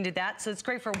area, you can do that. So it's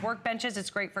great for workbenches. It's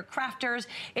great for crafters.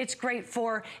 It's great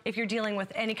for if you're dealing with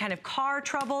any kind of car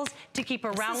troubles to keep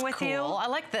around with you. I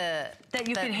like that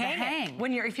you can hang.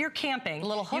 When if you're camping, a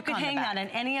little hook, you can hang that on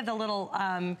any of the little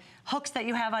hooks that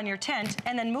you have on your tent,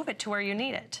 and then move it to where you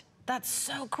need it. That's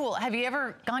so cool. Have you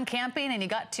ever gone camping and you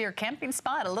got to your camping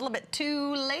spot a little bit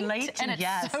too late? And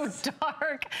it's so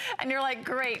dark. And you're like,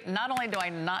 great, not only do I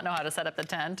not know how to set up the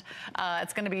tent,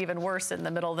 it's going to be even worse in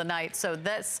the middle of the night. So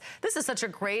this is such a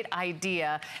great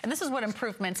idea. And this is what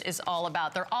Improvements is all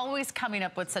about. They're always coming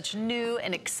up with such new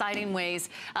and exciting ways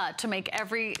to make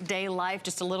everyday life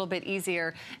just a little bit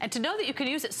easier. And to know that you can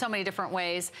use it so many different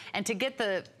ways, and to get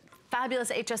the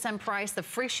fabulous HSN price, the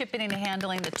free shipping and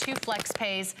handling, the 2 flex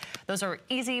pays. Those are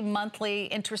easy monthly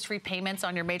interest-free payments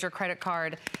on your major credit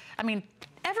card. I mean,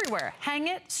 everywhere. Hang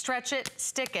it, stretch it,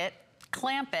 stick it,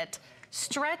 clamp it.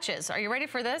 Stretches. Are you ready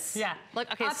for this? Yeah. Look,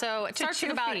 okay, so it starts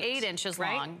at about 8 inches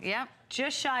long. Yep.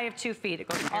 Just shy of 2 feet. It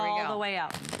goes all the way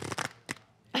out.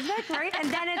 Isn't that great?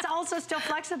 And then it's also still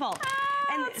flexible.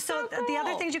 And so cool. The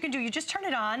other things you can do, you just turn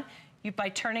it on by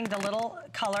turning the little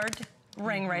colored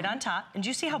ring right on top. And do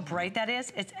you see how bright that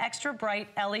is? It's extra bright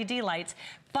LED lights,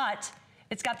 but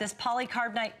it's got this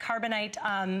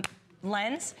polycarbonate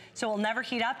lens, so it will never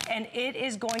heat up, and it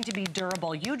is going to be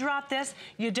durable. You drop this,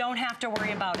 you don't have to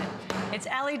worry about it. It's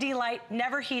LED light,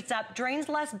 never heats up, drains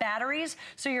less batteries,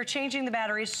 so you're changing the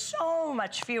batteries so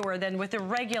much fewer than with a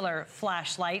regular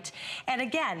flashlight. And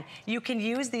again, you can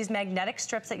use these magnetic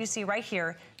strips that you see right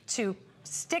here to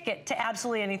stick it to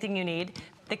absolutely anything you need.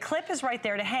 The clip is right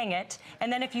there to hang it,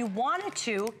 and then if you wanted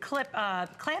to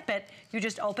clamp it, you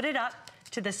just open it up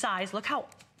to the size. Look how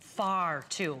far,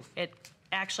 too, it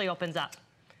actually opens up.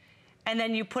 And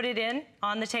then you put it in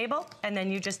on the table, and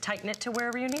then you just tighten it to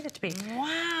wherever you need it to be.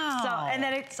 Wow. So, and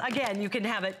then it's, again, you can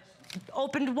have it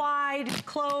opened wide,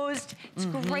 closed. It's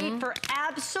great for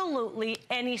absolutely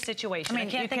any situation. I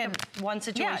can't think of one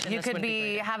situation. Yeah, you could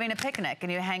be having a picnic, and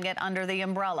you hang it under the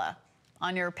umbrella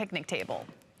on your picnic table.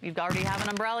 You already have an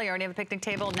umbrella, you already have a picnic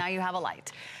table, now you have a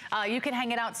light. You can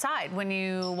hang it outside when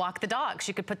you walk the dogs.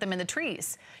 You could put them in the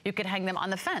trees. You could hang them on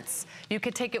the fence. You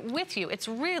could take it with you. It's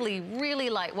really, really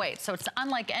lightweight. So it's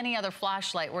unlike any other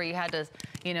flashlight where you had to,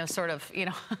 you know, sort of, you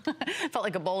know, felt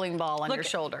like a bowling ball on your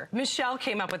shoulder. Michelle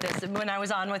came up with this when I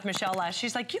was on with Michelle last.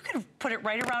 She's like, you could put it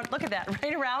right around, look at that,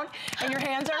 right around, and your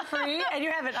hands are free, and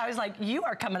you have it. I was like, you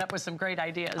are coming up with some great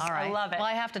ideas. All right. I love it. Well,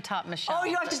 I have to top Michelle. Oh,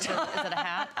 you have to top. Is it a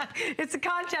hat? It's a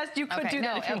contest. You could do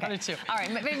that if you wanted to. All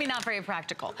right, maybe not very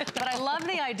practical. But I love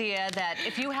the idea that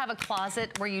if you have a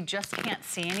closet where you just can't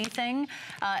see anything,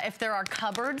 if there are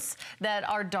cupboards that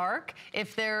are dark,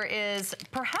 if there is,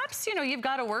 perhaps, you know, you've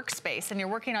got a workspace and you're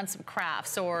working on some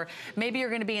crafts, or maybe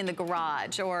you're gonna be in the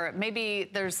garage, or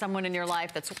maybe there's someone in your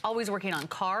life that's always working on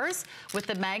cars with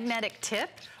the magnetic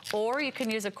tip, or you can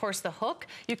use, of course, the hook.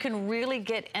 You can really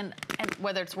get, and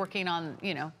whether it's working on,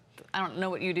 you know, I don't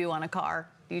know what you do on a car.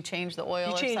 You change the oil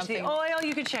or something? You change the oil,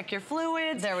 you can check your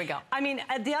fluids. There we go. I mean,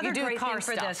 the other great thing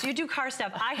for this, you do car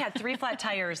stuff. I had 3 flat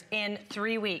tires in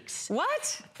 3 weeks.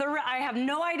 What? I have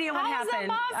no idea what happened. How is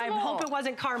that possible? I hope it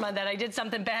wasn't karma that I did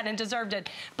something bad and deserved it.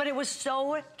 But it was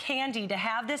so candy to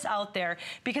have this out there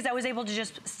because I was able to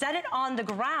just set it on the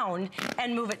ground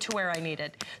and move it to where I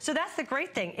needed. So that's the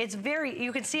great thing. It's very,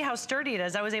 you can see how sturdy it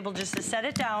is. I was able just to set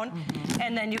it down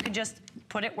and then you can just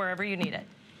put it wherever you need it.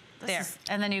 There.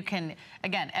 And then you can,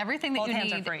 again, everything that you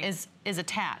need is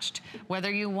attached. Whether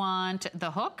you want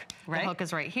the hook, the hook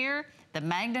is right here, the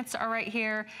magnets are right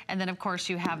here, and then of course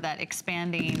you have that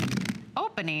expanding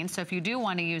opening, so if you do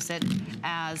want to use it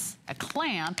as a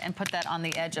clamp and put that on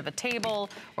the edge of a table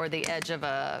or the edge of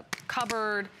a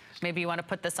cupboard, maybe you want to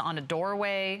put this on a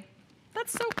doorway.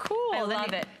 That's so cool. I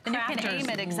love it. And you can aim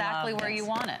it exactly where you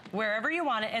want it. Wherever you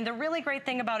want it. And the really great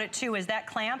thing about it too is that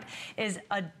clamp is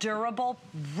a durable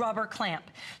rubber clamp.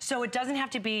 So it doesn't have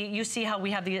to be, you see how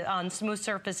we have the on smooth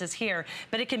surfaces here,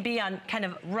 but it can be on kind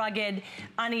of rugged,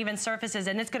 uneven surfaces,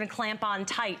 and it's gonna clamp on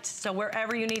tight. So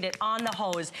wherever you need it, on the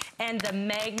hose. And the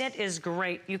magnet is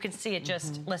great. You can see it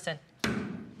just, listen. You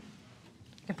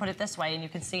can put it this way and you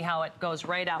can see how it goes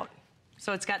right out.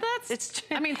 So it's got,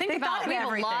 I mean, think about it. We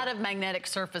have a lot of magnetic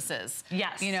surfaces.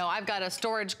 Yes. You know, I've got a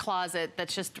storage closet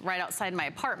that's just right outside my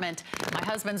apartment. My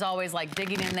husband's always like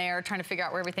digging in there, trying to figure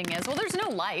out where everything is. Well, there's no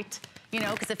light, you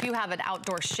know, because if you have an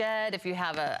outdoor shed, if you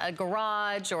have a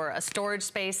garage or a storage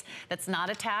space that's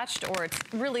not attached, or it's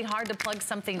really hard to plug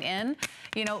something in,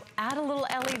 you know, add a little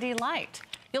LED light.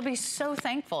 You'll be so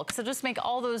thankful because it'll just make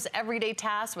all those everyday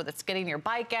tasks, whether it's getting your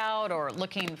bike out or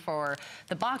looking for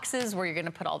the boxes where you're going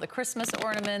to put all the Christmas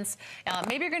ornaments.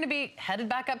 Maybe you're going to be headed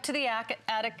back up to the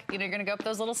attic. You know, you're going to go up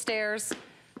those little stairs.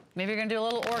 Maybe you're going to do a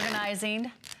little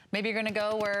organizing. Maybe you're going to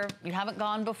go where you haven't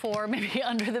gone before, maybe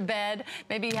under the bed.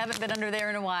 Maybe you haven't been under there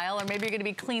in a while, or maybe you're going to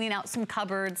be cleaning out some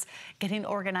cupboards, getting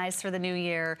organized for the new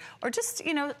year, or just,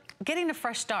 you know, getting a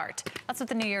fresh start. That's what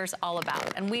the new year is all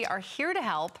about. And we are here to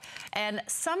help. And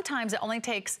sometimes it only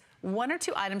takes 1 or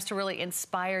 2 items to really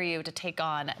inspire you to take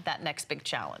on that next big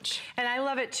challenge. And I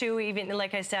love it too, even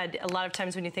like I said, a lot of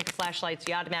times when you think of flashlights,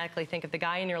 you automatically think of the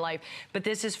guy in your life, but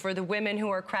this is for the women who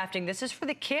are crafting. This is for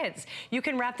the kids. You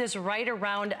can wrap this right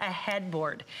around a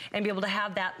headboard and be able to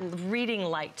have that reading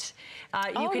light.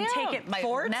 You can take it My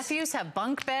nephews have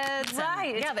bunk beds.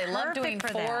 Right. And, yeah, they love doing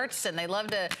forts, and they love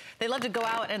to go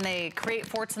out and they create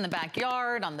forts in the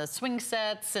backyard on the swing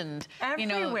sets and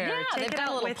everywhere. Yeah, they've got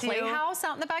a little playhouse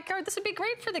out in the backyard. This would be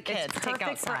great for the kids. It's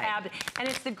perfect for and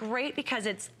it's great because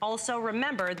it's also,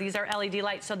 remember, these are LED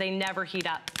lights, so they never heat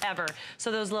up, ever.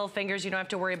 So those little fingers, you don't have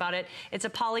to worry about it. It's a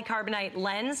polycarbonate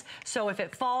lens, so if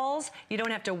it falls, you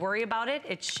don't have to worry about it.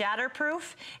 It's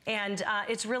shatterproof, and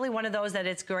it's really one of those that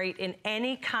it's great in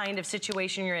any kind of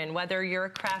situation you're in, whether you're a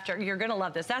crafter. You're gonna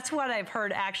love this. That's what I've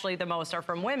heard actually the most are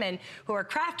from women who are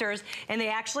crafters, and they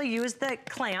actually use the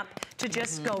clamp to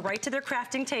just go right to their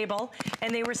crafting table,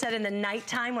 and they were said in the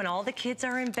nighttime when all the kids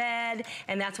are in bed,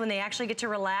 and that's when they actually get to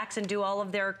relax and do all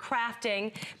of their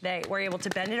crafting, they were able to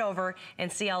bend it over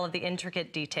and see all of the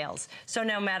intricate details. So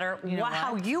no matter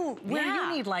where you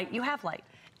need light, you have light.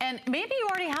 And maybe you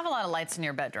already have a lot of lights in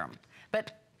your bedroom,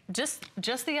 but just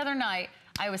the other night,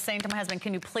 I was saying to my husband,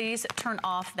 can you please turn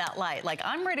off that light? Like,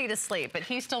 I'm ready to sleep, but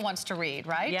he still wants to read,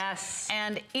 right? Yes.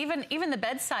 And even the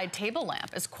bedside table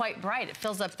lamp is quite bright. It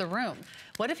fills up the room.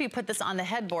 What if you put this on the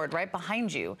headboard right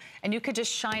behind you, and you could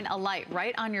just shine a light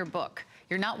right on your book?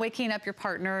 You're not waking up your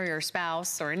partner or your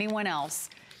spouse or anyone else.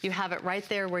 You have it right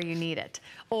there where you need it.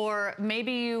 Or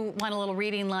maybe you want a little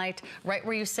reading light right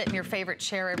where you sit in your favorite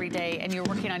chair every day and you're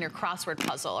working on your crossword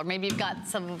puzzle. Or maybe you've got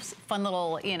some fun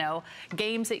little,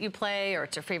 games that you play, or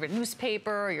it's your favorite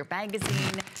newspaper or your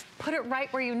magazine. Put it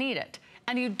right where you need it.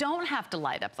 And you don't have to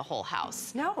light up the whole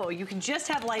house. No, you can just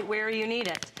have light where you need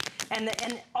it. And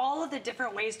all of the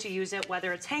different ways to use it,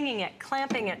 whether it's hanging it,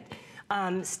 clamping it,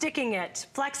 sticking it,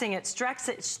 flexing it,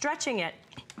 stretching it.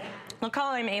 Look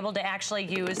how I'm able to actually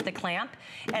use the clamp,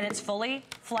 and it's fully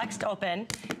flexed open,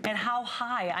 and how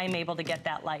high I'm able to get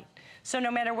that light. So no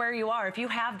matter where you are, if you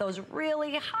have those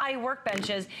really high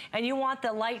workbenches and you want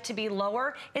the light to be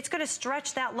lower, it's gonna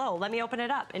stretch that low. Let me open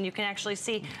it up, and you can actually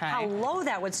see how low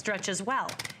that would stretch as well.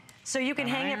 So you can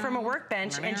hang it from a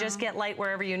workbench and just get light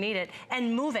wherever you need it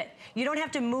and move it. You don't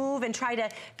have to move and try to,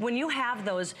 when you have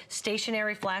those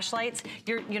stationary flashlights,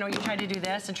 you try to do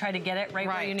this and try to get it right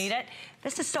where you need it.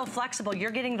 This is so flexible.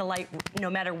 You're getting the light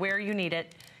no matter where you need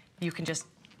it. You can just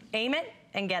aim it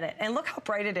and get it. And look how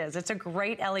bright it is. It's a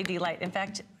great LED light. In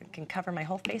fact, I can cover my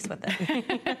whole face with it.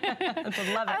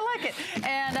 I love it. I like it.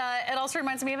 And it also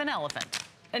reminds me of an elephant.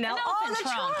 An elephant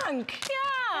trunk.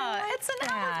 Yeah, it's an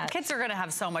elephant. Kids are gonna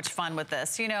have so much fun with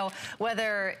this.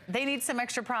 Whether they need some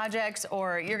extra projects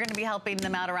or you're gonna be helping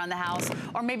them out around the house,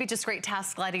 or maybe just great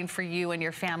task lighting for you and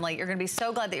your family. You're gonna be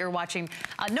so glad that you're watching.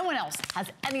 No one else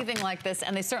has anything like this,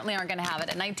 and they certainly aren't gonna have it.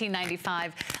 At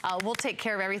 $19.95, we'll take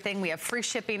care of everything. We have free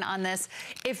shipping on this.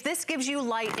 If this gives you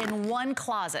light in one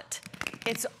closet,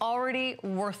 it's already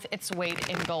worth its weight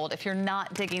in gold. If you're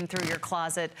not digging through your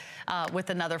closet with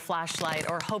another flashlight,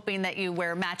 or hoping that you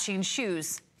wear matching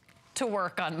shoes to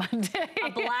work on Monday. A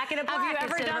black and a black. Have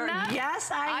you ever done that?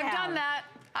 Yes, I've done that.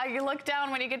 You look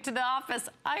down when you get to the office,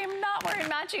 I am not wearing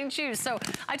matching shoes. So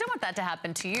I don't want that to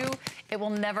happen to you. It will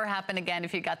never happen again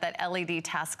if you got that LED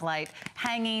task light.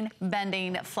 Hanging,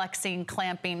 bending, flexing,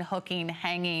 clamping, hooking,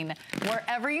 hanging,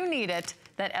 wherever you need it,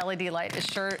 that LED light is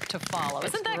sure to follow.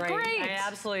 Isn't that great? I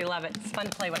absolutely love it. It's fun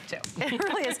to play with too. It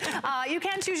really is. You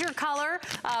can choose your color,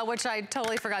 which I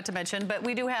totally forgot to mention, but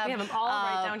we do have... We have them all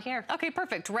right down here. Okay,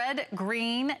 perfect. Red,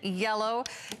 green, yellow,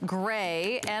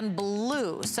 gray, and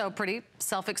blue. So pretty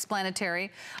self-explanatory.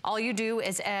 All you do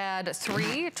is add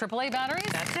 3 AAA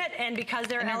batteries. That's it. And because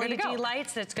they're LED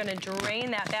lights, it's going to drain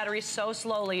that battery so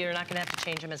slowly, you're not going to have to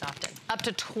change them as often. Up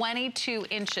to 22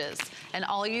 inches. And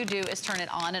all you do is turn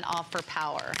it on and off for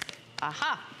power.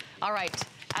 Aha. All right.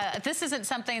 This isn't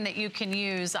something that you can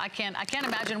use. I can't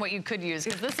imagine what you could use,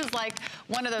 because this is like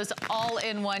one of those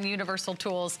all-in-one universal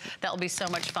tools that will be so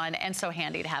much fun and so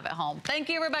handy to have at home. Thank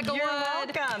you, Rebecca Wood. You're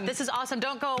welcome. This is awesome.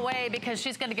 Don't go away, because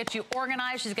she's going to get you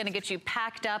organized. She's going to get you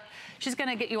packed up. She's going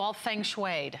to get you all feng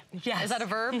shuied. Yes. Is that a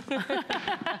verb?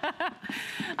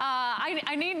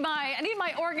 I need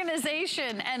my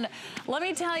organization. And let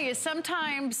me tell you,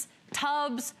 sometimes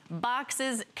tubs,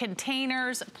 boxes,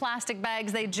 containers, plastic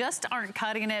bags, they just aren't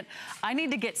cutting it. I need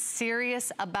to get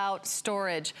serious about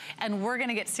storage, and we're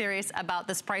gonna get serious about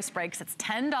this price break. It's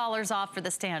 $10 off for the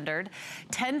standard,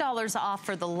 $10 off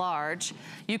for the large.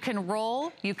 You can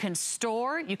roll, you can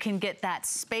store, you can get that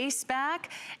space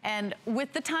back, and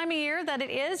with the time of year that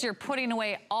it is, you're putting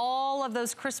away all of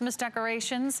those Christmas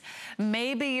decorations.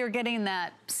 Maybe you're getting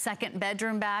that second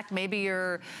bedroom back, maybe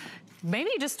you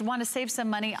just want to save some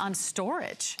money on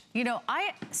storage. You know,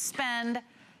 I spend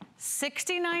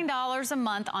 $69 a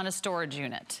month on a storage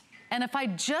unit. And if I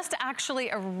just actually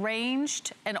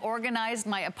arranged and organized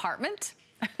my apartment,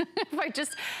 if I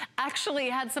just actually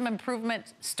had some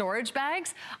improvement storage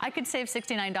bags, I could save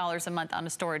 $69 a month on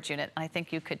a storage unit. And I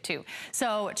think you could too.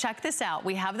 So check this out.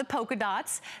 We have the polka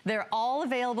dots. They're all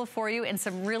available for you in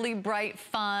some really bright,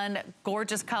 fun,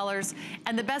 gorgeous colors.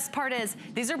 And the best part is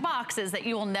these are boxes that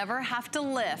you will never have to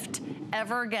lift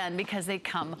ever again because they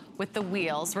come with the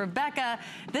wheels. Rebecca,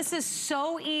 this is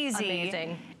so easy.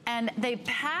 Amazing. And they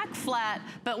pack flat,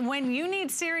 but when you need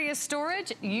serious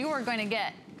storage, you are going to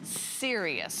get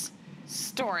serious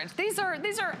storage. These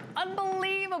are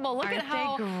unbelievable. Look at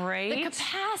how the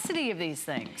capacity of these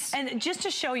things. And just to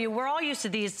show you, we're all used to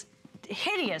these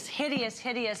hideous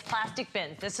plastic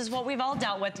bins. This is what we've all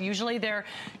dealt with. Usually they're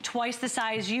twice the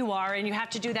size you are, and you have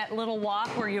to do that little walk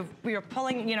where you're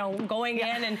pulling, you know, going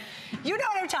in, and you know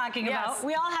what I'm talking about.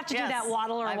 We all have to do that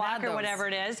waddle or walk or whatever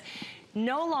it is.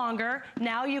 No longer,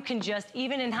 now you can just,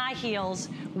 even in high heels,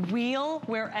 wheel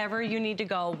wherever you need to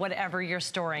go, whatever you're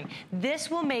storing.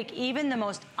 This will make even the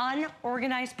most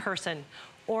unorganized person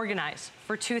organized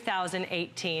for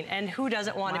 2018. And who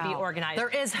doesn't want to be organized? There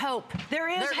is hope. There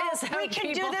is hope. We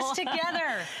can do this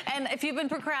together. And if you've been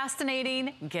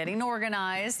procrastinating, getting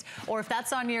organized, or if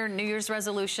that's on your New Year's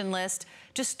resolution list,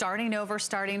 just starting over,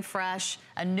 starting fresh,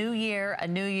 a new year, a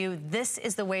new you, this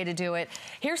is the way to do it.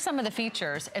 Here's some of the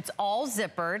features. It's all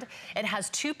zippered. It has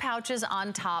 2 pouches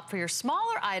on top for your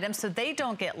smaller items so they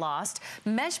don't get lost.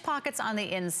 Mesh pockets on the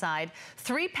inside,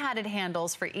 3 padded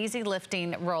handles for easy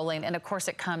lifting, rolling, and of course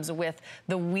it comes with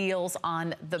the wheels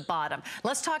on the bottom.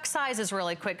 Let's talk sizes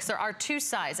really quick, because there are 2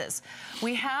 sizes.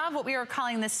 We have what we are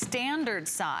calling the standard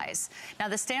size. Now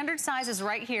the standard size is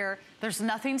right here. There's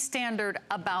nothing standard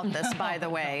about this, by the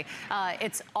way.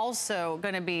 It's also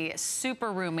going to be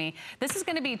super roomy. This is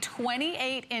going to be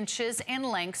 28 inches in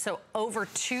length, so over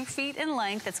 2 feet in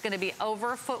length. It's going to be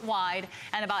over a foot wide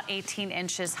and about 18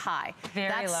 inches high.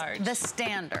 That's large. The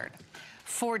standard.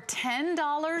 For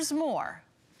 $10 more,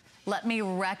 let me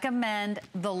recommend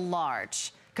the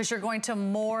large, because you're going to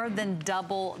more than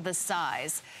double the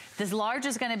size. This large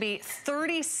is going to be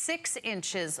 36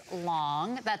 inches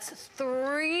long. That's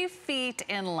 3 feet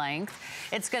in length.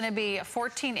 It's going to be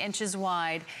 14 inches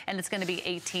wide, and it's going to be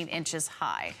 18 inches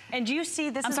high. And do you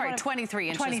see this? I'm sorry, 23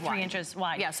 inches wide. 23 inches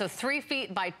wide. Yeah, so 3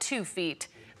 feet by 2 feet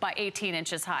by 18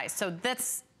 inches high. So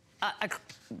that's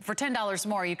for $10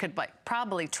 more, you could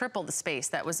probably triple the space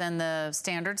that was in the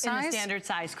standard size. In the standard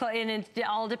size. And it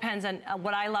all depends on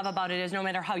what I love about it is no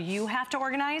matter how you have to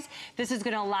organize, this is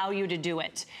going to allow you to do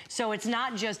it. So it's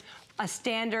not just a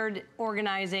standard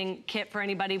organizing kit for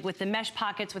anybody with the mesh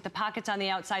pockets, with the pockets on the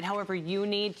outside, however you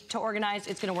need to organize,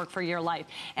 it's going to work for your life.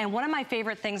 And one of my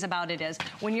favorite things about it is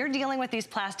when you're dealing with these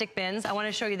plastic bins, I want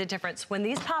to show you the difference. When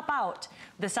these pop out,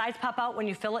 the sides pop out when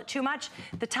you fill it too much,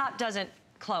 the top doesn't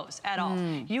close at all.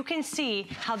 You can see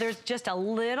how there's just a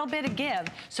little bit of give.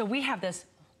 So we have this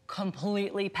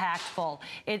completely packed full.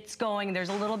 It's going, there's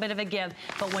a little bit of a give,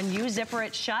 but when you zipper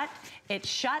it shut, it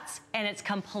shuts and it's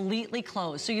completely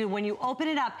closed. So when you open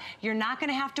it up, you're not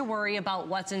gonna have to worry about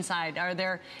what's inside. Are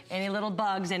there any little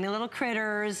bugs, any little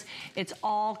critters? It's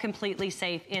all completely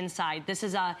safe inside. This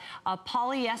is a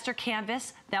polyester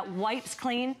canvas that wipes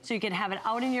clean, so you can have it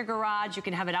out in your garage, you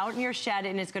can have it out in your shed,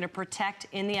 and it's gonna protect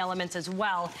in the elements as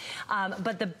well.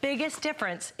 But the biggest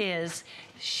difference is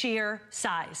sheer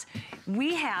size.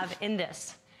 We have in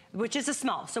this, which is a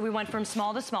small. So we went from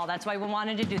small to small. That's why we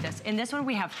wanted to do this. In this one,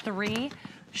 we have 3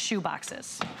 shoe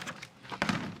boxes.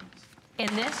 In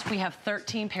this, we have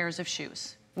 13 pairs of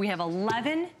shoes. We have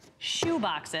 11 shoe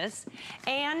boxes.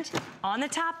 And on the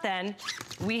top then,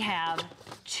 we have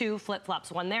 2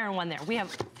 flip-flops, one there and one there. We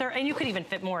have, and you could even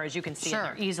fit more, as you can see in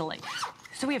there easily.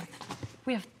 So we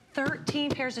have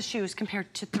 13 pairs of shoes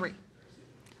compared to 3.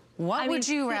 What would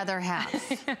you rather have?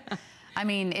 I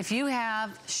mean, if you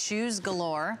have shoes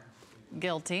galore,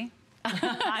 guilty.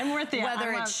 I'm with you.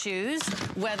 Whether it's shoes,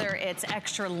 whether it's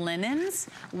extra linens,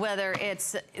 whether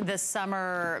it's the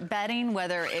summer bedding,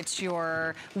 whether it's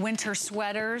your winter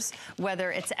sweaters,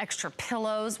 whether it's extra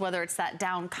pillows, whether it's that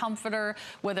down comforter,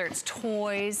 whether it's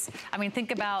toys. I mean,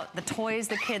 think about the toys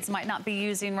the kids might not be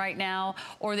using right now,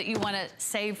 or that you want to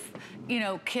save, you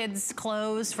know, kids'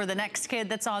 clothes for the next kid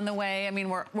that's on the way. I mean,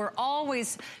 we're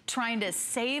always trying to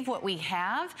save what we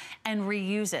have and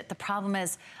reuse it. The problem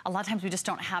is a lot of times we just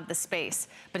don't have the space.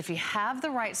 But if you have the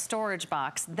right storage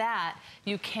box that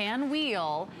you can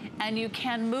wheel and you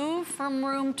can move from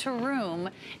room to room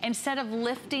instead of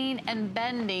lifting and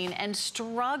bending and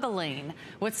struggling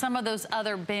with some of those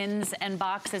other bins and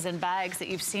boxes and bags that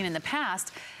you've seen in the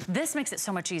past, this makes it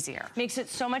so much easier. Makes it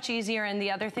so much easier. And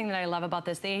the other thing that I love about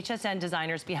this, the HSN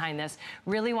designers behind this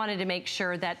really wanted to make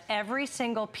sure that every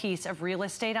single piece of real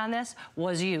estate on this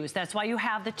was used. That's why you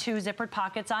have the 2 zippered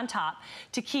pockets on top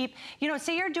to keep, you know,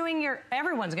 say you're doing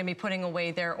everyone's gonna be putting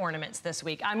away their ornaments this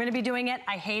week. I'm gonna be doing it.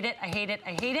 I hate it, I hate it,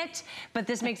 I hate it. But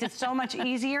this makes it so much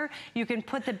easier. You can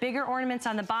put the bigger ornaments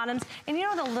on the bottoms. And you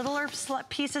know the littler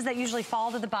pieces that usually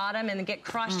fall to the bottom and get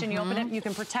crushed and you open it, you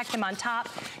can protect them on top.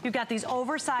 You've got these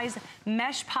oversized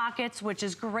mesh pockets, which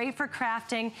is great for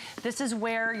crafting. This is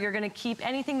where you're gonna keep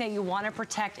anything that you wanna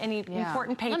protect, any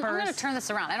important papers. I'm gonna turn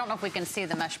this around. I don't know if we can see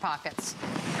the mesh pockets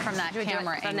from that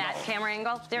camera angle. From that camera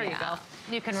angle? There you go.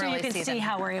 You can so really you can see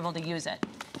how we're able to use it.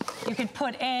 You can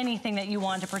put anything that you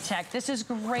want to protect. This is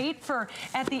great for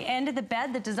at the end of the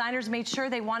bed. The designers made sure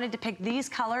they wanted to pick these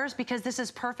colors because this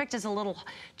is perfect as a little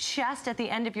chest at the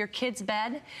end of your kid's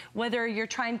bed. Whether you're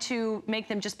trying to make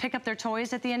them just pick up their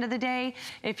toys at the end of the day,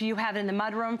 if you have it in the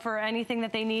mudroom for anything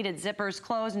that they need, it zippers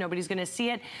closed, nobody's gonna see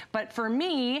it. But for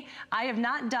me, I have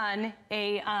not done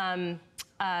a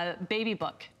baby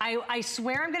book. I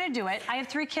swear I'm gonna do it. I have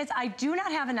 3 kids. I do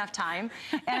not have enough time.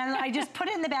 And I just put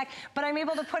it in the back, but I'm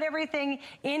able to put everything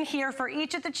in here for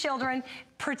each of the children,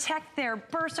 protect their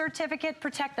birth certificate,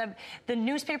 protect the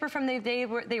newspaper from the day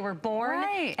they were born,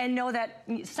 and know that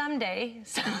someday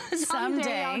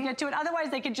I'll get to it. Otherwise,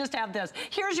 they could just have this.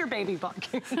 Here's your baby book.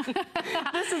 This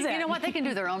is it. You know what? They can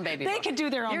do their own baby book. They can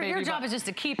do their own baby book. Your job is just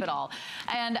to keep it all.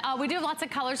 And we do have lots of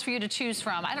colors for you to choose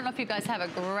from. I don't know if you guys have a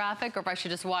graphic or if I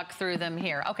should just walk through them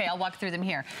here. Okay, I'll walk through them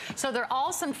here. So they're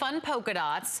all some fun polka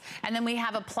dots, and then we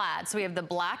have a plaid. So we have the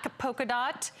black polka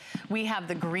dot, we have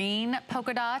the green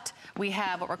polka dot, we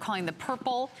have what we're calling the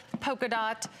purple polka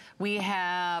dot, we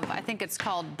have, I think it's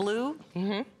called blue,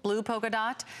 blue polka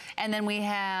dot, and then we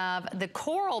have the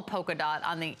coral polka dot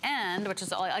on the end, which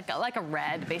is like a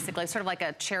red, basically, sort of like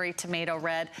a cherry tomato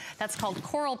red. That's called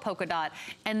coral polka dot.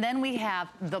 And then we have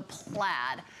the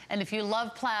plaid. And if you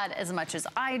love plaid as much as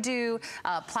I do,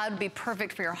 plaid would be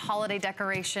perfect for your holiday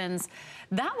decorations.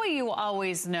 That way you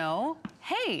always know,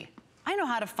 hey, I know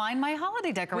how to find my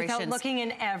holiday decorations. Without looking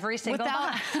in every single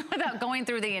box. Without going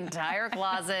through the entire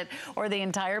closet or the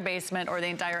entire basement or the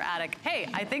entire attic. Hey,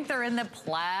 I think they're in the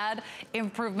Plaid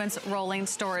Improvements rolling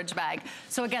storage bag.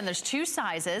 So again, there's 2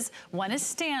 sizes. One is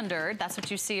standard. That's what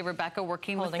you see Rebecca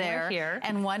working with there. Right here.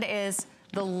 And one is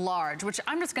the large, which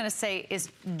I'm just gonna say is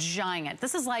giant.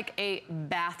 This is like a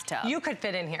bathtub. You could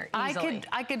fit in here easily.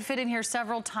 I could fit in here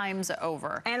several times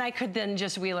over. And I could then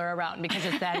just wheel her around because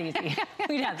it's that easy.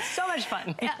 We'd have so much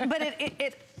fun. But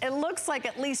it looks like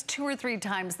at least 2 or 3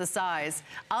 times the size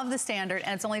of the standard,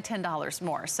 and it's only $10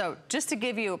 more. So just to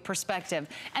give you a perspective.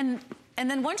 And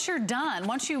then once you're done,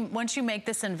 once you make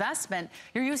this investment,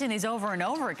 you're using these over and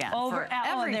over again for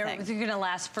everything. They're gonna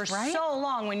last for so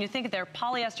long. When you think of their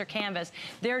polyester canvas,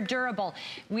 they're durable.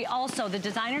 We also, the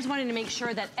designers wanted to make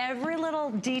sure that every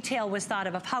little detail was thought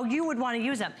of how you would want to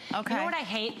use them. Okay. You know what I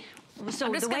hate? So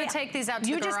I'm just going to take these out to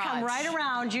the garage. You just come right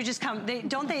around. You just come.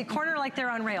 They corner like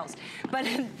they're on rails. But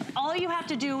all you have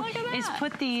to do is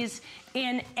put these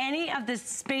in any of the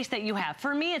space that you have.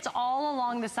 For me, it's all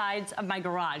along the sides of my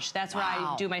garage. That's where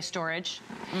I do my storage.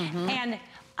 And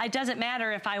it doesn't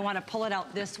matter if I want to pull it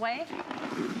out this way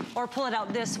or pull it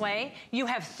out this way. You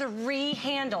have 3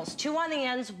 handles, 2 on the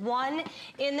ends, 1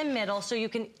 in the middle, so you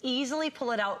can easily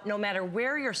pull it out no matter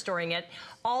where you're storing it.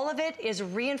 All of it is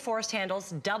reinforced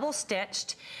handles, double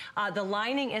stitched. The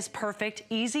lining is perfect,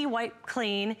 easy wipe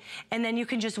clean, and then you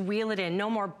can just wheel it in. No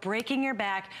more breaking your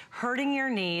back, hurting your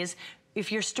knees.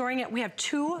 If you're storing it, we have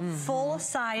 2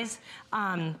 full-size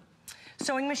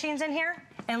sewing machines in here,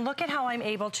 and look at how I'm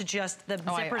able to just, the zippers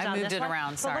on this one. I moved it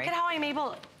around, sorry. But look at how I'm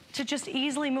able to just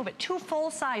easily move it. 2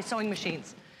 full-size sewing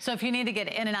machines. So if you need to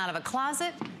get in and out of a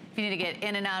closet, if you need to get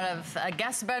in and out of a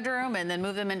guest bedroom and then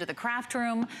move them into the craft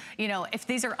room, you know, if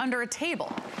these are under a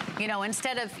table, you know,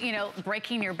 instead of, you know,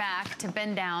 breaking your back to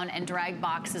bend down and drag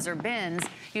boxes or bins,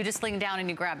 you just lean down and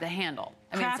you grab the handle.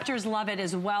 I mean, crafters love it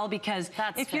as well, because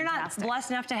if you're not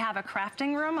blessed enough to have a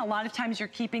crafting room, a lot of times you're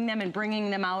keeping them and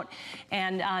bringing them out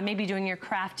and maybe doing your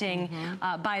crafting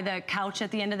by the couch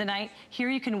at the end of the night. Here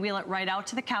you can wheel it right out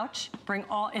to the couch,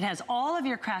 it has all of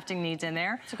your crafting needs in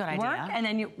there. It's a good idea. Work, and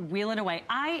then you wheel it away.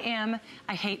 I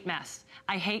hate mess.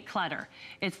 I hate clutter.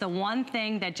 It's the one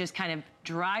thing that just kind of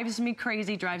drives me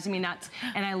crazy, drives me nuts.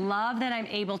 And I love that I'm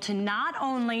able to not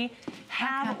only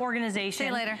have organization, See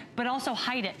you later. but also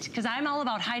hide it. Because I'm all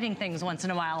about hiding things once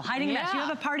in a while. Hiding mess. You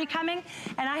have a party coming,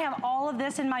 and I have all of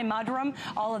this in my mudroom,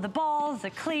 all of the balls, the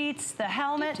cleats, the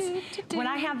helmets. When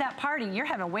I have that party, you're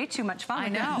having way too much fun. I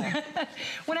know.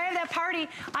 When I have that party,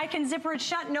 I can zipper it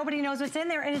shut, nobody knows what's in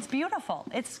there, and it's beautiful.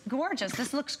 It's gorgeous.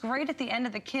 This looks great at the end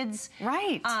of the kids'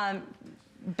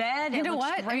 bed. You know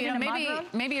what? You know,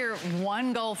 maybe your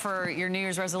one goal for your New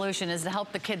Year's resolution is to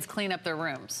help the kids clean up their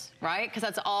rooms, right? Because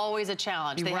that's always a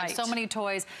challenge. They have so many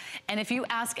toys. And if you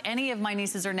ask any of my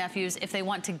nieces or nephews if they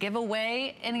want to give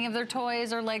away any of their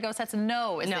toys or Lego sets,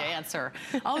 no is the answer.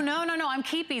 Oh, no, I'm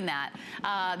keeping that.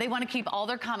 They want to keep all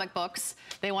their comic books.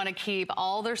 They want to keep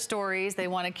all their stories. They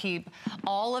want to keep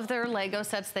all of their Lego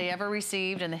sets they ever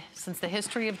received and since the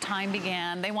history of time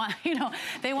began. They want, you know,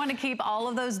 they want to keep all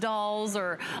of those dolls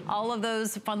or all of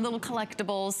those fun little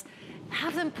collectibles.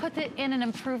 Have them put it in an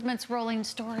improvements rolling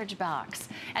storage box.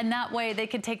 And that way they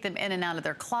can take them in and out of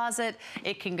their closet.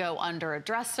 It can go under a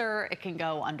dresser. It can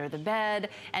go under the bed.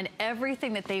 And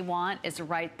everything that they want is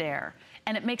right there.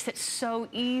 And it makes it so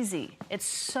easy. It's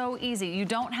so easy. You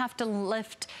don't have to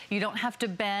lift. You don't have to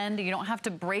bend. You don't have to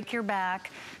break your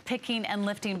back picking and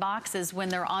lifting boxes when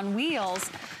they're on wheels.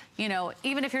 You know,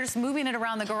 even if you're just moving it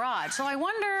around the garage. So I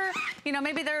wonder, you know,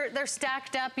 maybe they're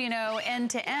stacked up, you know,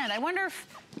 end to end. I wonder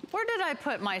where did I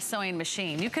put my sewing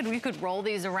machine? You could roll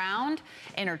these around,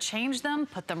 interchange them,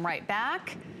 put them right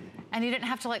back. And you didn't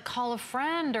have to like call a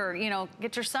friend or, you know,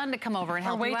 get your son to come over and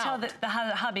help you out. Or wait till the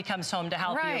hubby comes home to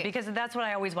help you, because that's what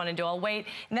I always want to do. I'll wait,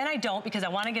 and then I don't because I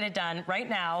want to get it done right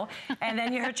now, and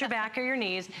then you hurt your back or your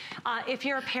knees. If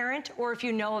you're a parent or if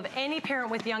you know of any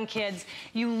parent with young kids,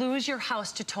 you lose your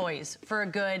house to toys for a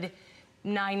good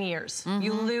 9 years.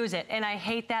 You lose it, and I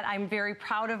hate that. I'm very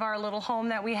proud of our little home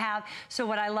that we have. So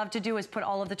what I love to do is put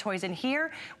all of the toys in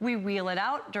here. We wheel it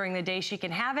out during the day she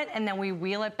can have it, and then we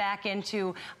wheel it back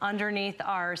into underneath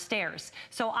our stairs.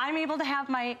 So I'm able to have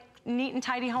my neat and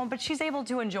tidy home, but she's able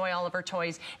to enjoy all of her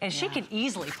toys, and she can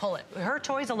easily pull it. Her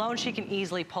toys alone, she can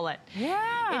easily pull it.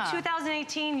 In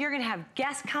 2018, you're gonna have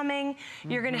guests coming,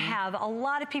 you're gonna have a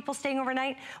lot of people staying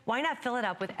overnight. Why not fill it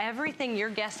up with everything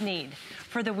your guests need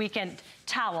for the weekend?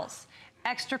 Towels,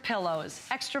 extra pillows,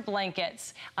 extra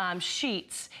blankets,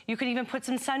 sheets. You could even put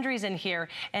some sundries in here,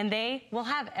 and they will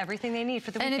have everything they need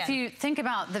for the weekend. And if you think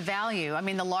about the value, I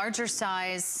mean, the larger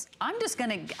size, I'm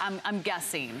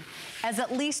guessing, as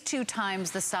at least 2 times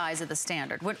the size of the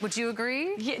standard. Would you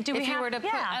agree? Yeah, if you were to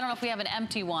put, I don't know if we have an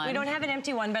empty one. We don't have an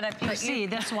empty one, but if you see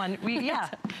this one,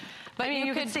 But I mean,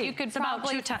 you could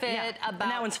probably fit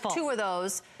about 2 of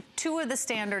those. 2 of the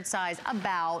standard size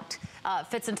about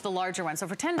fits into the larger one. So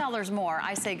for $10 more,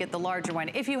 I say get the larger one.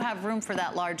 If you have room for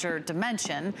that larger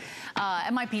dimension,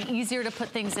 it might be easier to put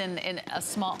things in a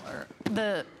smaller,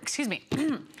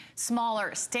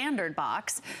 smaller standard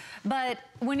box. But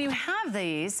when you have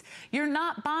these, you're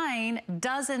not buying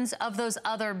dozens of those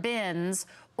other bins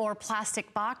or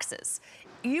plastic boxes.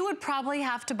 You would probably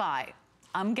have to buy,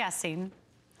 I'm guessing,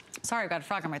 sorry, I've got a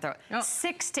frog in my throat,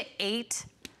 6 to 8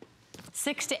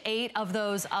 of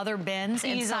those other bins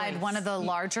inside one of the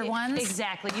larger ones.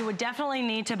 Exactly. You would definitely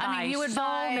need to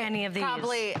buy many of these.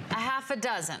 Probably a half a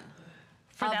dozen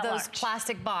of those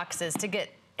plastic boxes to get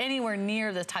anywhere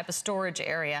near the type of storage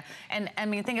area. And I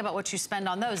mean, think about what you spend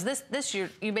on those. This year,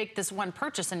 you make this one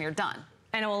purchase and you're done.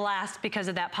 And it will last because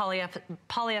of that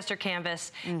polyester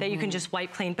canvas that you can just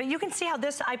wipe clean. But you can see how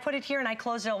this, I put it here and I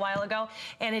closed it a while ago,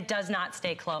 and it does not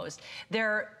stay closed.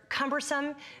 They're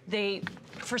cumbersome. They,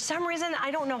 for some reason, I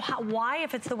don't know why,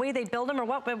 if it's the way they build them or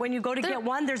what, but when you go to get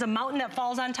one, there's a mountain that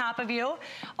falls on top of you,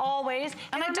 always.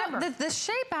 And the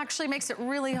shape actually makes it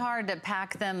really hard to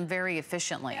pack them very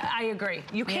efficiently. I agree.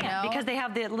 You can't, because they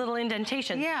have the little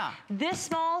indentations. Yeah. This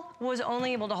small was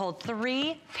only able to hold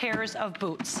 3 pairs of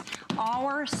boots.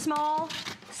 Our small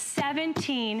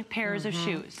 17 pairs of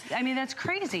shoes. I mean, that's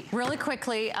crazy. Really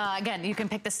quickly, again, you can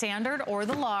pick the standard or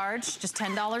the large, just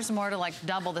 $10 more to like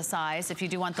double the size if you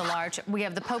do want the large. We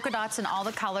have the polka dots in all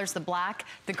the colors, the black,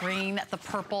 the green, the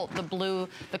purple, the blue,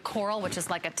 the coral, which is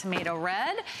like a tomato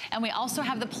red. And we also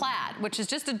have the plaid, which is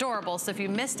just adorable. So if you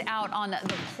missed out on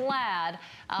the plaid,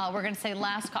 we're gonna say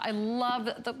last call. I love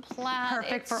the plaid.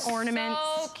 Perfect for ornaments.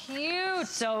 So cute.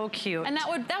 So cute. And that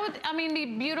would, I mean, be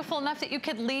beautiful enough that you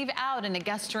could leave out in a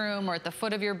guest room or at the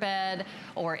foot of your bed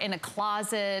or in a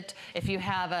closet if you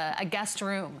have a guest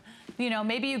room. You know,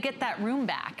 maybe you get that room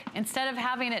back. Instead of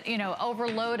having it, you know,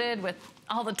 overloaded with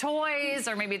all the toys,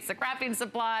 or maybe it's the crafting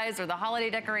supplies or the holiday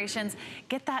decorations,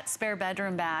 get that spare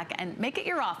bedroom back and make it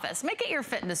your office, make it your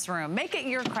fitness room, make it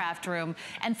your craft room,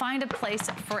 and find a place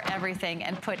for everything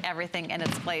and put everything in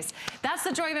its place. That's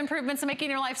the joy of improvements and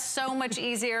making your life so much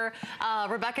easier.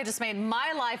 Rebecca just made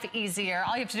my life easier.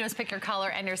 All you have to do is pick your color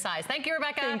and your size. Thank you,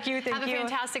 Rebecca. Thank you, thank you. Have a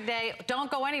fantastic day.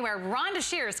 Don't go anywhere. Rhonda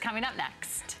Shear's coming up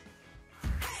next.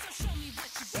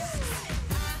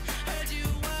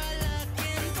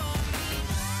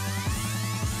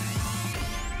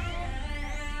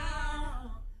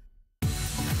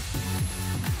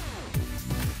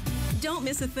 Don't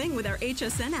miss a thing with our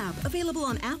HSN app, available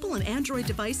on Apple and Android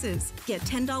devices. Get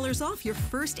 $10 off your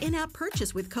first in-app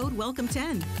purchase with code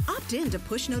WELCOME10. Opt in to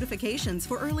push notifications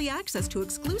for early access to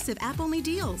exclusive app-only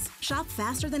deals. Shop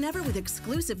faster than ever with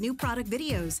exclusive new product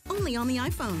videos, only on the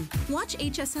iPhone. Watch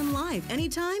HSN live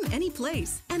anytime, any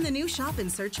place. And the new shop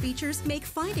and search features make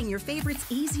finding your favorites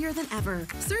easier than ever.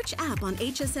 Search app on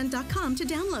hsn.com to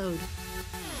download.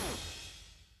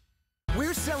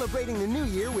 We're celebrating the new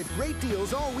year with great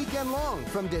deals all weekend long.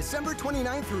 From December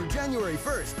 29th through January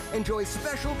 1st, enjoy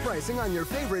special pricing on your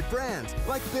favorite brands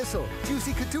like Bissell,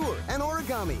 Juicy Couture, and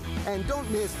Origami. And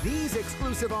don't miss these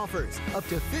exclusive offers. Up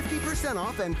to 50%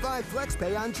 off and 5 flex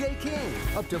pay on J. King.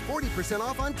 Up to 40%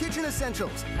 off on kitchen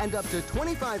essentials. And up to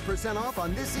 25% off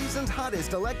on this season's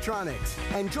hottest electronics.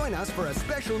 And join us for a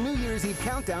special New Year's Eve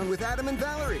countdown with Adam and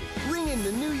Valerie. Ring in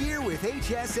the new year with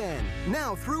HSN.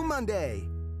 Now through Monday.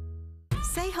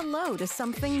 Say hello to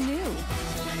something new.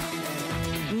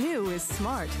 New is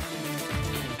smart.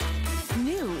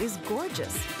 New is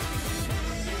gorgeous.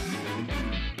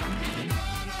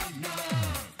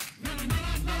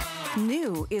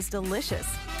 New is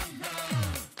delicious.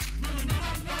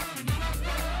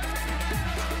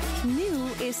 New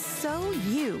is so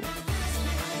you.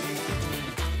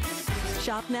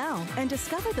 Shop now and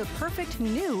discover the perfect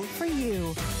new for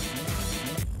you.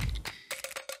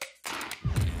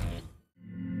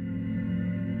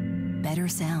 Better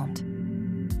sound.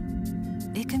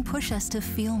 It can push us to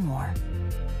feel more,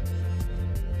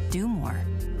 do more,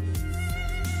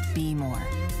 be more.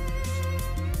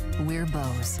 We're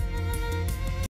Bose.